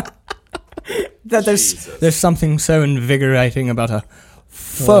bees. That there's something so invigorating about a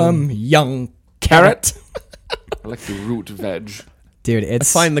firm young carrot. I like the root veg. Dude,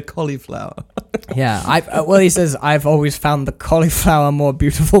 it's Find the cauliflower. yeah. Well, he says I've always found the cauliflower more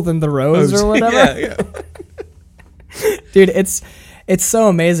beautiful than the rose or whatever. yeah. Dude, it's so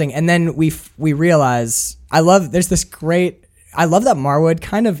amazing. And then we realize I love that Marwood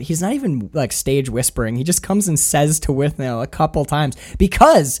kind of, he's not even like stage whispering. He just comes and says to Withnail a couple times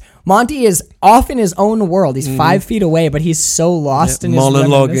because Monty is off in his own world. He's 5 feet away, but he's so lost in his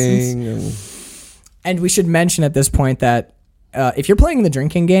reminiscence. Monologuing. And we should mention at this point that if you're playing the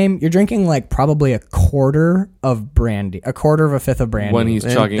drinking game, you're drinking like probably a quarter of brandy, a quarter of a fifth of brandy. When he's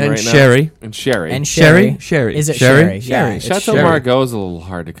chugging and right sherry. now. And sherry. and Sherry? sherry. Sherry. Is it Sherry? sherry? Sherry. Yeah, it's Chateau sherry. Margaux is a little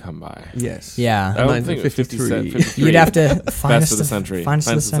hard to come by. Yes. Yeah. I don't think it was 1953. 53. You'd have to find Best us of the century. Find us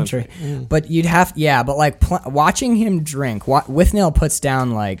of the Finest of the century. But you'd have, but like watching him drink. Withnail puts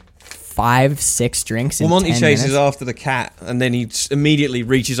down like 5-6 drinks in Well, Monty 10 chases minutes. after the cat, and then he immediately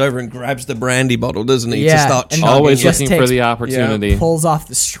reaches over and grabs the brandy bottle, doesn't he? Yeah, To start and chugging. Always It just looking for takes- the opportunity. Pulls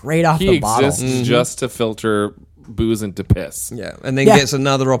off straight off He the bottle. exists just to filter booze into piss. Yeah, and then Yeah. gets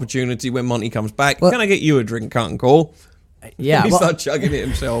another opportunity when Monty comes back. Well- Can I get you a drink, Can't Call? Yeah, He well, started chugging it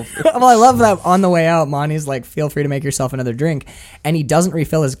himself. well, I love that on the way out, Monty's like, feel free to make yourself another drink. And he doesn't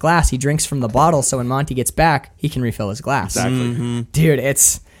refill his glass. He drinks from the bottle, so when Monty gets back, he can refill his glass. Exactly. Dude,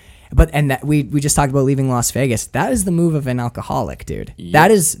 that we just talked about leaving Las Vegas. That is the move of an alcoholic, dude.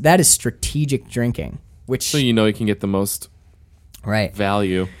 Yep. That is strategic drinking, which So you know you can get the most right.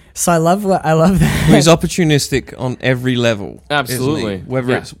 value. So I love that. He's opportunistic on every level. Absolutely. Isn't he?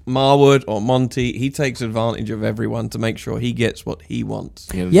 Whether it's Marwood or Monty, he takes advantage of everyone to make sure he gets what he wants.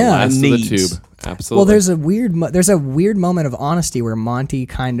 Yeah, Yeah. the last of the Needs. tube. Absolutely. Well, there's a weird moment of honesty where Monty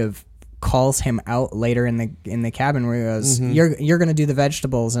kind of calls him out later in the cabin where he goes, "You're going to do the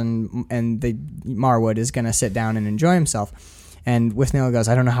vegetables, and the Marwood is going to sit down and enjoy himself." And Withnail goes,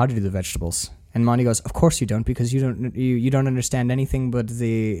 "I don't know how to do the vegetables." And Monty goes, "Of course you don't, because you don't understand anything but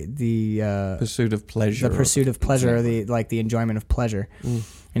the Pursuit of pleasure. the pursuit of pleasure, or the enjoyment of pleasure." And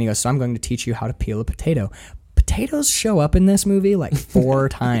he goes, "So I'm going to teach you how to peel a potato." Potatoes show up in this movie like 4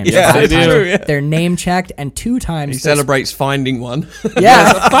 times. Yeah, 5 they times. do, yeah. They're name checked, and 2 times He celebrates finding one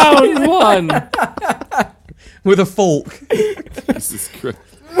Yeah, Found one. with a fork. Jesus Christ.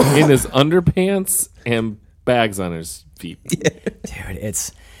 In his underpants and bags on his feet. dude,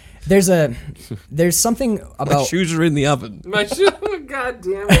 there's something My about shoes are in the oven. My shoe. God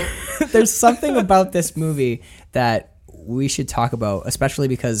damn it. there's something about this movie that we should talk about, especially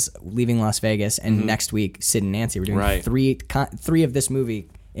because leaving Las Vegas and next week Sid and Nancy, we're doing Right. three of this movie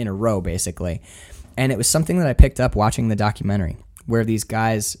in a row basically, and it was something that I picked up watching the documentary where these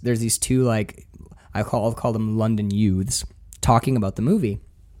guys, there's these 2 like I'll call them London youths talking about the movie.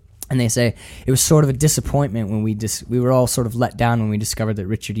 And they say it was sort of a disappointment when we were all sort of let down when we discovered that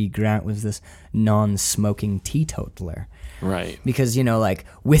Richard E. Grant was this non-smoking teetotaler. Right. Because, like,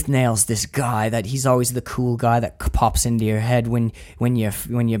 Withnail's this guy that he's always the cool guy that pops into your head when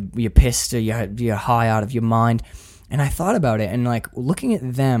you're pissed or you're high out of your mind. And I thought about it, and like looking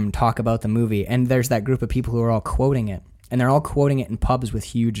at them talk about the movie, and there's that group of people who are all quoting it, and they're all quoting it in pubs with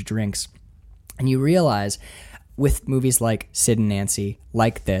huge drinks. And you realize with movies like Sid and Nancy,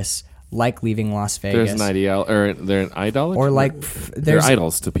 like this, like Leaving Las Vegas, There's an ideal, or they're an idol, or like they're there's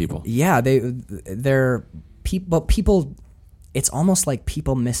idols to people. yeah, they're people. It's almost like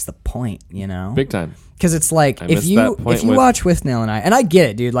people miss the point, Big time. because it's like I if missed you that point with- watch Withnail and I get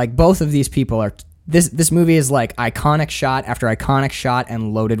it, dude. Like both of these people are. This movie is like iconic shot after iconic shot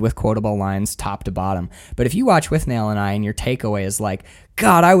and loaded with quotable lines top to bottom. But if you watch Withnail and your takeaway is like,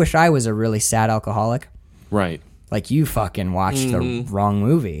 God, I wish I was a really sad alcoholic. Right. Like, you fucking watched the wrong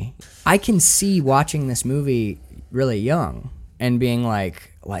movie. I can see watching this movie really young and being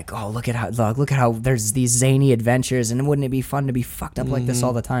like, oh, look at how there's these zany adventures, and wouldn't it be fun to be fucked up like this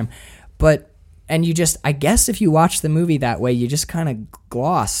all the time? And you just, I guess if you watch the movie that way, you just kind of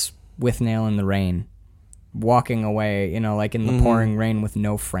gloss Withnail in the rain, walking away, like in the pouring rain with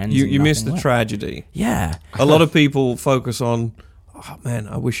no friends. You and miss nothing the left. tragedy. Yeah. A lot of people focus on, oh man,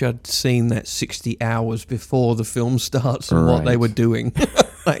 I wish I'd seen that 60 hours before the film starts and what they Right. were doing.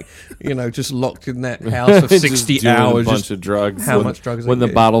 Like, just locked in that house for Just 60 doing hours. a bunch just of drugs. how when- much drugs when they the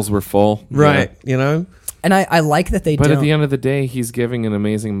get. bottles were full. right, Yeah. And I like that they But don't. at the end of the day, he's giving an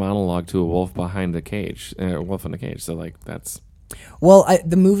amazing monologue to a wolf behind a cage, a wolf in a cage. So like that's Well,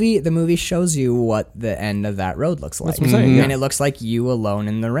 the movie shows you what the end of that road looks like. what I'm saying, yeah. And it looks like you alone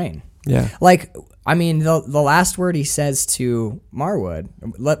in the rain. Yeah. Like, I mean, the last word he says to Marwood,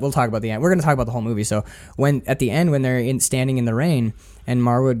 we'll talk about the end. We're going to talk about the whole movie. So at the end, when they're standing in the rain, and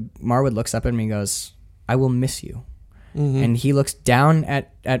Marwood looks up at him and goes, "I will miss you." And he looks down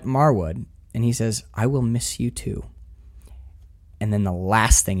at Marwood and he says, "I will miss you too." And then the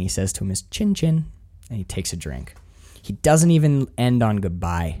last thing he says to him is "chin chin," and he takes a drink. He doesn't even end on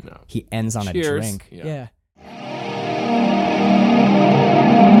goodbye. No. He ends on Cheers. a drink. Yeah. Yeah.